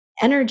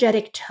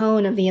energetic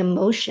tone of the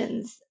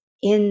emotions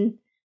in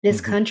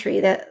this country.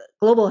 That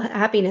global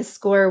happiness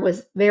score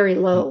was very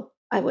low,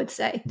 I would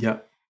say. Yeah.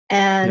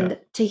 And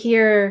to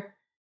hear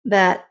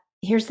that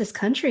here's this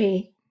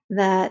country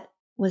that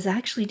was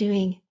actually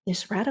doing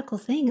this radical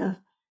thing of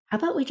how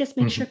about we just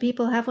make sure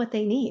people have what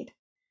they need?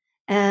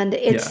 And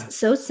it's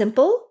so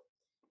simple.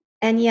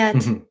 And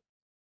yet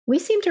we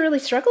seem to really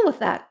struggle with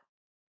that.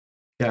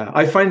 Yeah,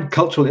 I find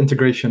cultural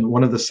integration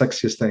one of the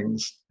sexiest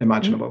things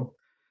imaginable.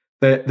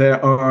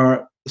 There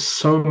are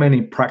so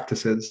many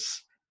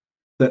practices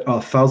that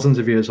are thousands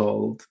of years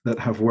old that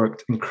have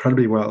worked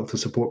incredibly well to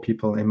support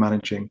people in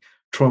managing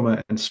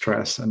trauma and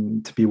stress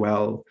and to be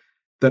well,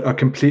 that are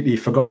completely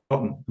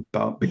forgotten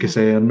about because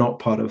they are not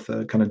part of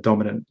the kind of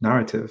dominant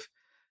narrative.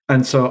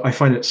 And so I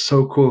find it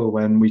so cool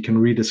when we can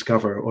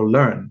rediscover or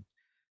learn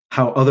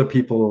how other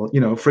people,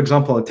 for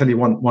example, I'll tell you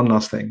one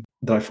last thing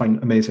that I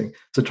find amazing.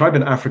 It's a tribe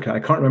in Africa.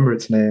 I can't remember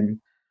its name.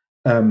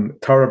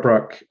 Tara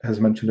Brach has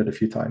mentioned it a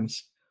few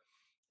times.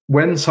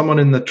 When someone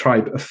in the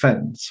tribe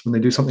offends, when they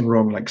do something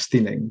wrong, like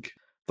stealing,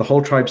 the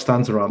whole tribe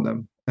stands around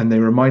them and they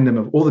remind them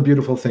of all the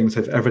beautiful things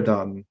they've ever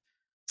done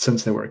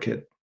since they were a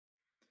kid.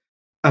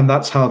 And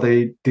that's how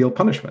they deal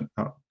punishment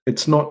out.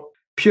 It's not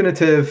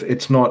punitive.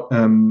 It's not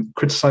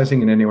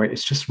criticizing in any way.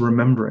 It's just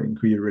remembering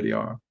who you really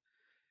are.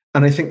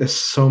 And I think there's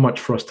so much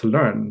for us to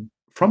learn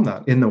from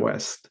that in the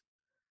West.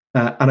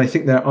 And I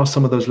think there are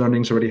some of those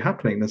learnings already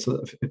happening. There's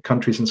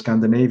countries in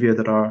Scandinavia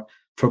that are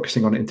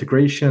focusing on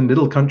integration,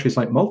 little countries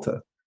like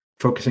Malta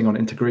focusing on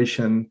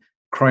integration.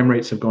 Crime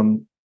rates have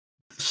gone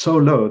so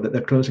low that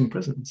they're closing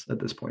prisons at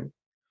this point.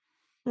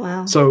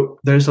 Wow. So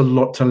there's a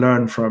lot to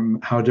learn from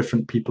how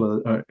different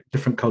people,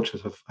 different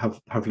cultures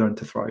have learned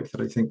to thrive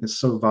that I think is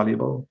so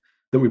valuable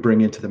that we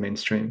bring into the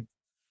mainstream.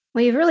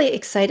 Well, you've really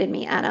excited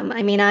me, Adam.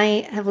 I mean,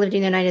 I have lived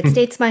in the United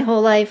States my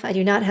whole life. I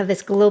do not have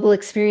this global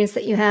experience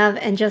that you have.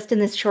 And just in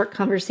this short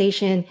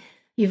conversation,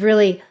 you've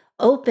really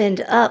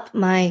opened up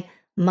my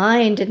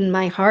mind and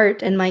my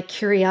heart and my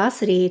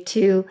curiosity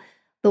to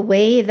the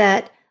way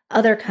that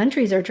other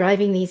countries are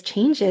driving these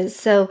changes.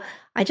 So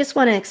I just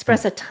want to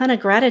express a ton of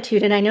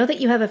gratitude. And I know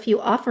that you have a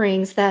few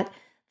offerings that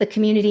the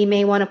community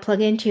may want to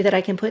plug into that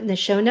I can put in the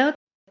show notes.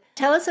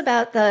 Tell us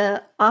about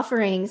the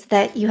offerings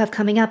that you have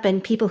coming up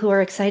and people who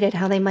are excited,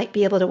 how they might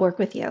be able to work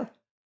with you.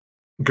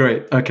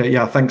 Great. Okay.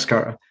 Yeah. Thanks,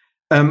 Cara.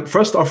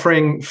 First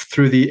offering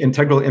through the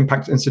Integral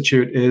Impact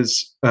Institute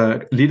is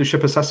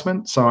leadership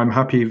assessment. So I'm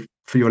happy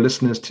for your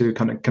listeners to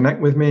kind of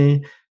connect with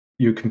me.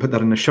 You can put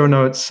that in the show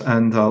notes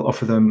and I'll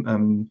offer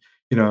them,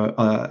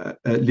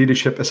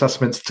 leadership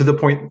assessments to the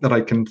point that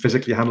I can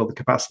physically handle the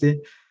capacity.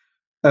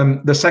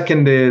 The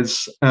second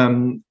is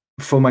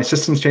for my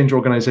systems change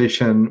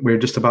organization, we're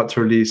just about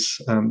to release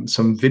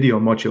some video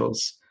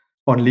modules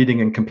on leading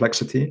in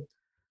complexity.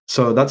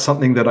 So that's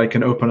something that I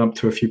can open up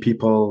to a few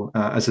people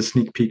as a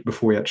sneak peek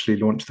before we actually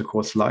launch the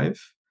course live.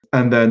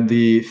 And then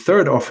the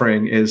third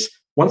offering is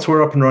once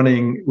we're up and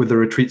running with the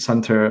retreat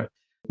center,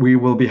 we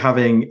will be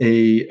having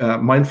a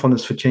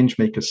mindfulness for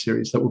changemakers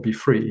series that will be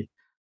free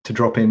to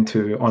drop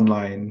into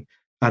online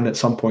and at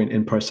some point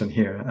in person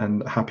here.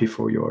 And happy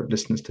for your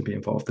listeners to be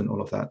involved in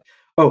all of that.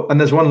 Oh, and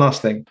there's one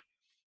last thing.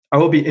 I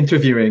will be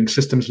interviewing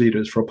systems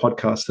leaders for a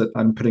podcast that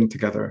I'm putting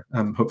together.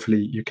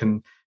 Hopefully you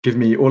can give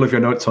me all of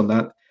your notes on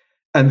that.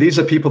 And these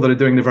are people that are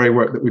doing the very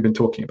work that we've been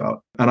talking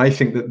about. And I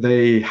think that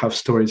they have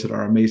stories that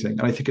are amazing.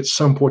 And I think it's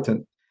so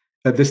important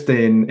at this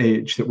day and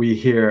age that we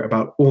hear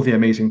about all the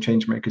amazing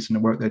change makers and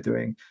the work they're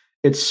doing.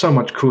 It's so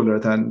much cooler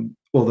than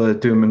all the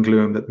doom and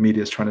gloom that the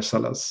media is trying to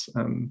sell us.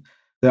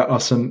 There are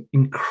some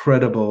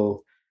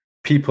incredible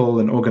people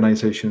and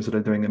organizations that are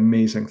doing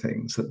amazing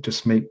things that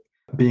just make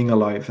being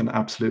alive an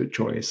absolute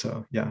joy.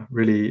 So yeah,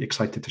 really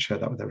excited to share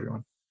that with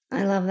everyone.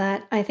 I love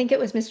that. I think it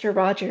was Mr.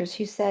 Rogers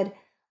who said,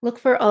 look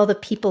for all the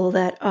people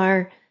that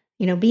are,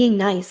 being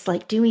nice,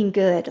 like doing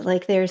good.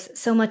 Like there's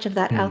so much of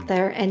that out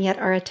there. And yet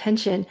our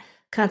attention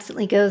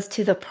constantly goes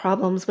to the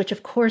problems, which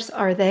of course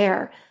are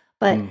there.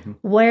 But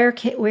where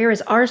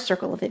is our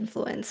circle of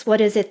influence?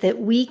 What is it that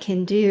we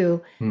can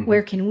do?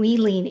 Where can we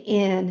lean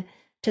in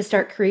to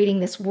start creating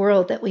this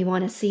world that we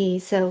want to see?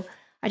 So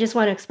I just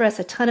want to express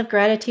a ton of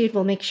gratitude.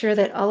 We'll make sure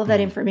that all of that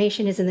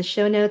information is in the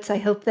show notes. I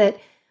hope that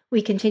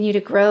we continue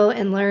to grow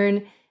and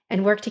learn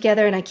and work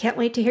together. And I can't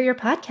wait to hear your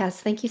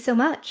podcast. Thank you so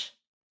much.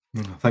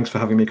 Thanks for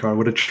having me, Cara.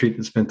 What a treat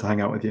it's been to hang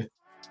out with you.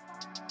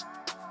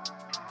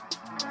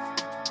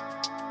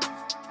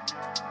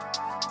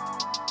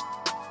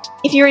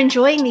 If you're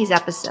enjoying these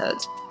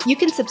episodes, you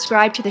can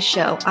subscribe to the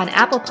show on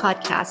Apple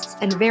Podcasts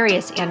and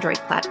various Android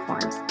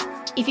platforms.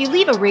 If you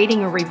leave a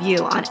rating or review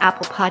on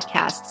Apple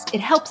Podcasts,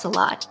 it helps a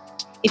lot.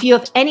 If you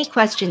have any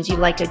questions you'd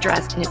like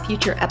addressed in a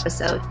future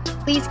episode,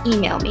 please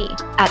email me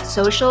at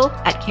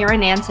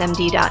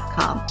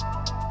social@karennancemd.com.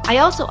 I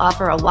also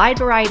offer a wide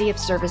variety of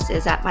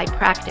services at my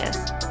practice,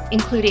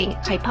 including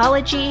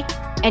typology,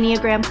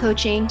 Enneagram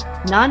coaching,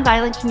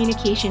 nonviolent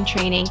communication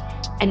training,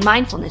 and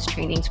mindfulness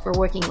trainings for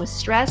working with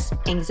stress,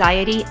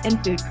 anxiety,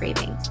 and food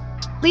cravings.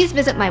 Please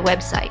visit my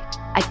website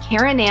at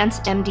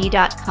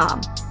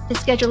karennancemd.com to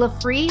schedule a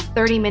free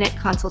 30-minute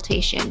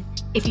consultation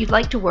if you'd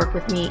like to work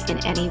with me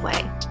in any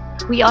way.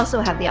 We also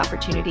have the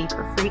opportunity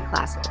for free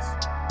classes.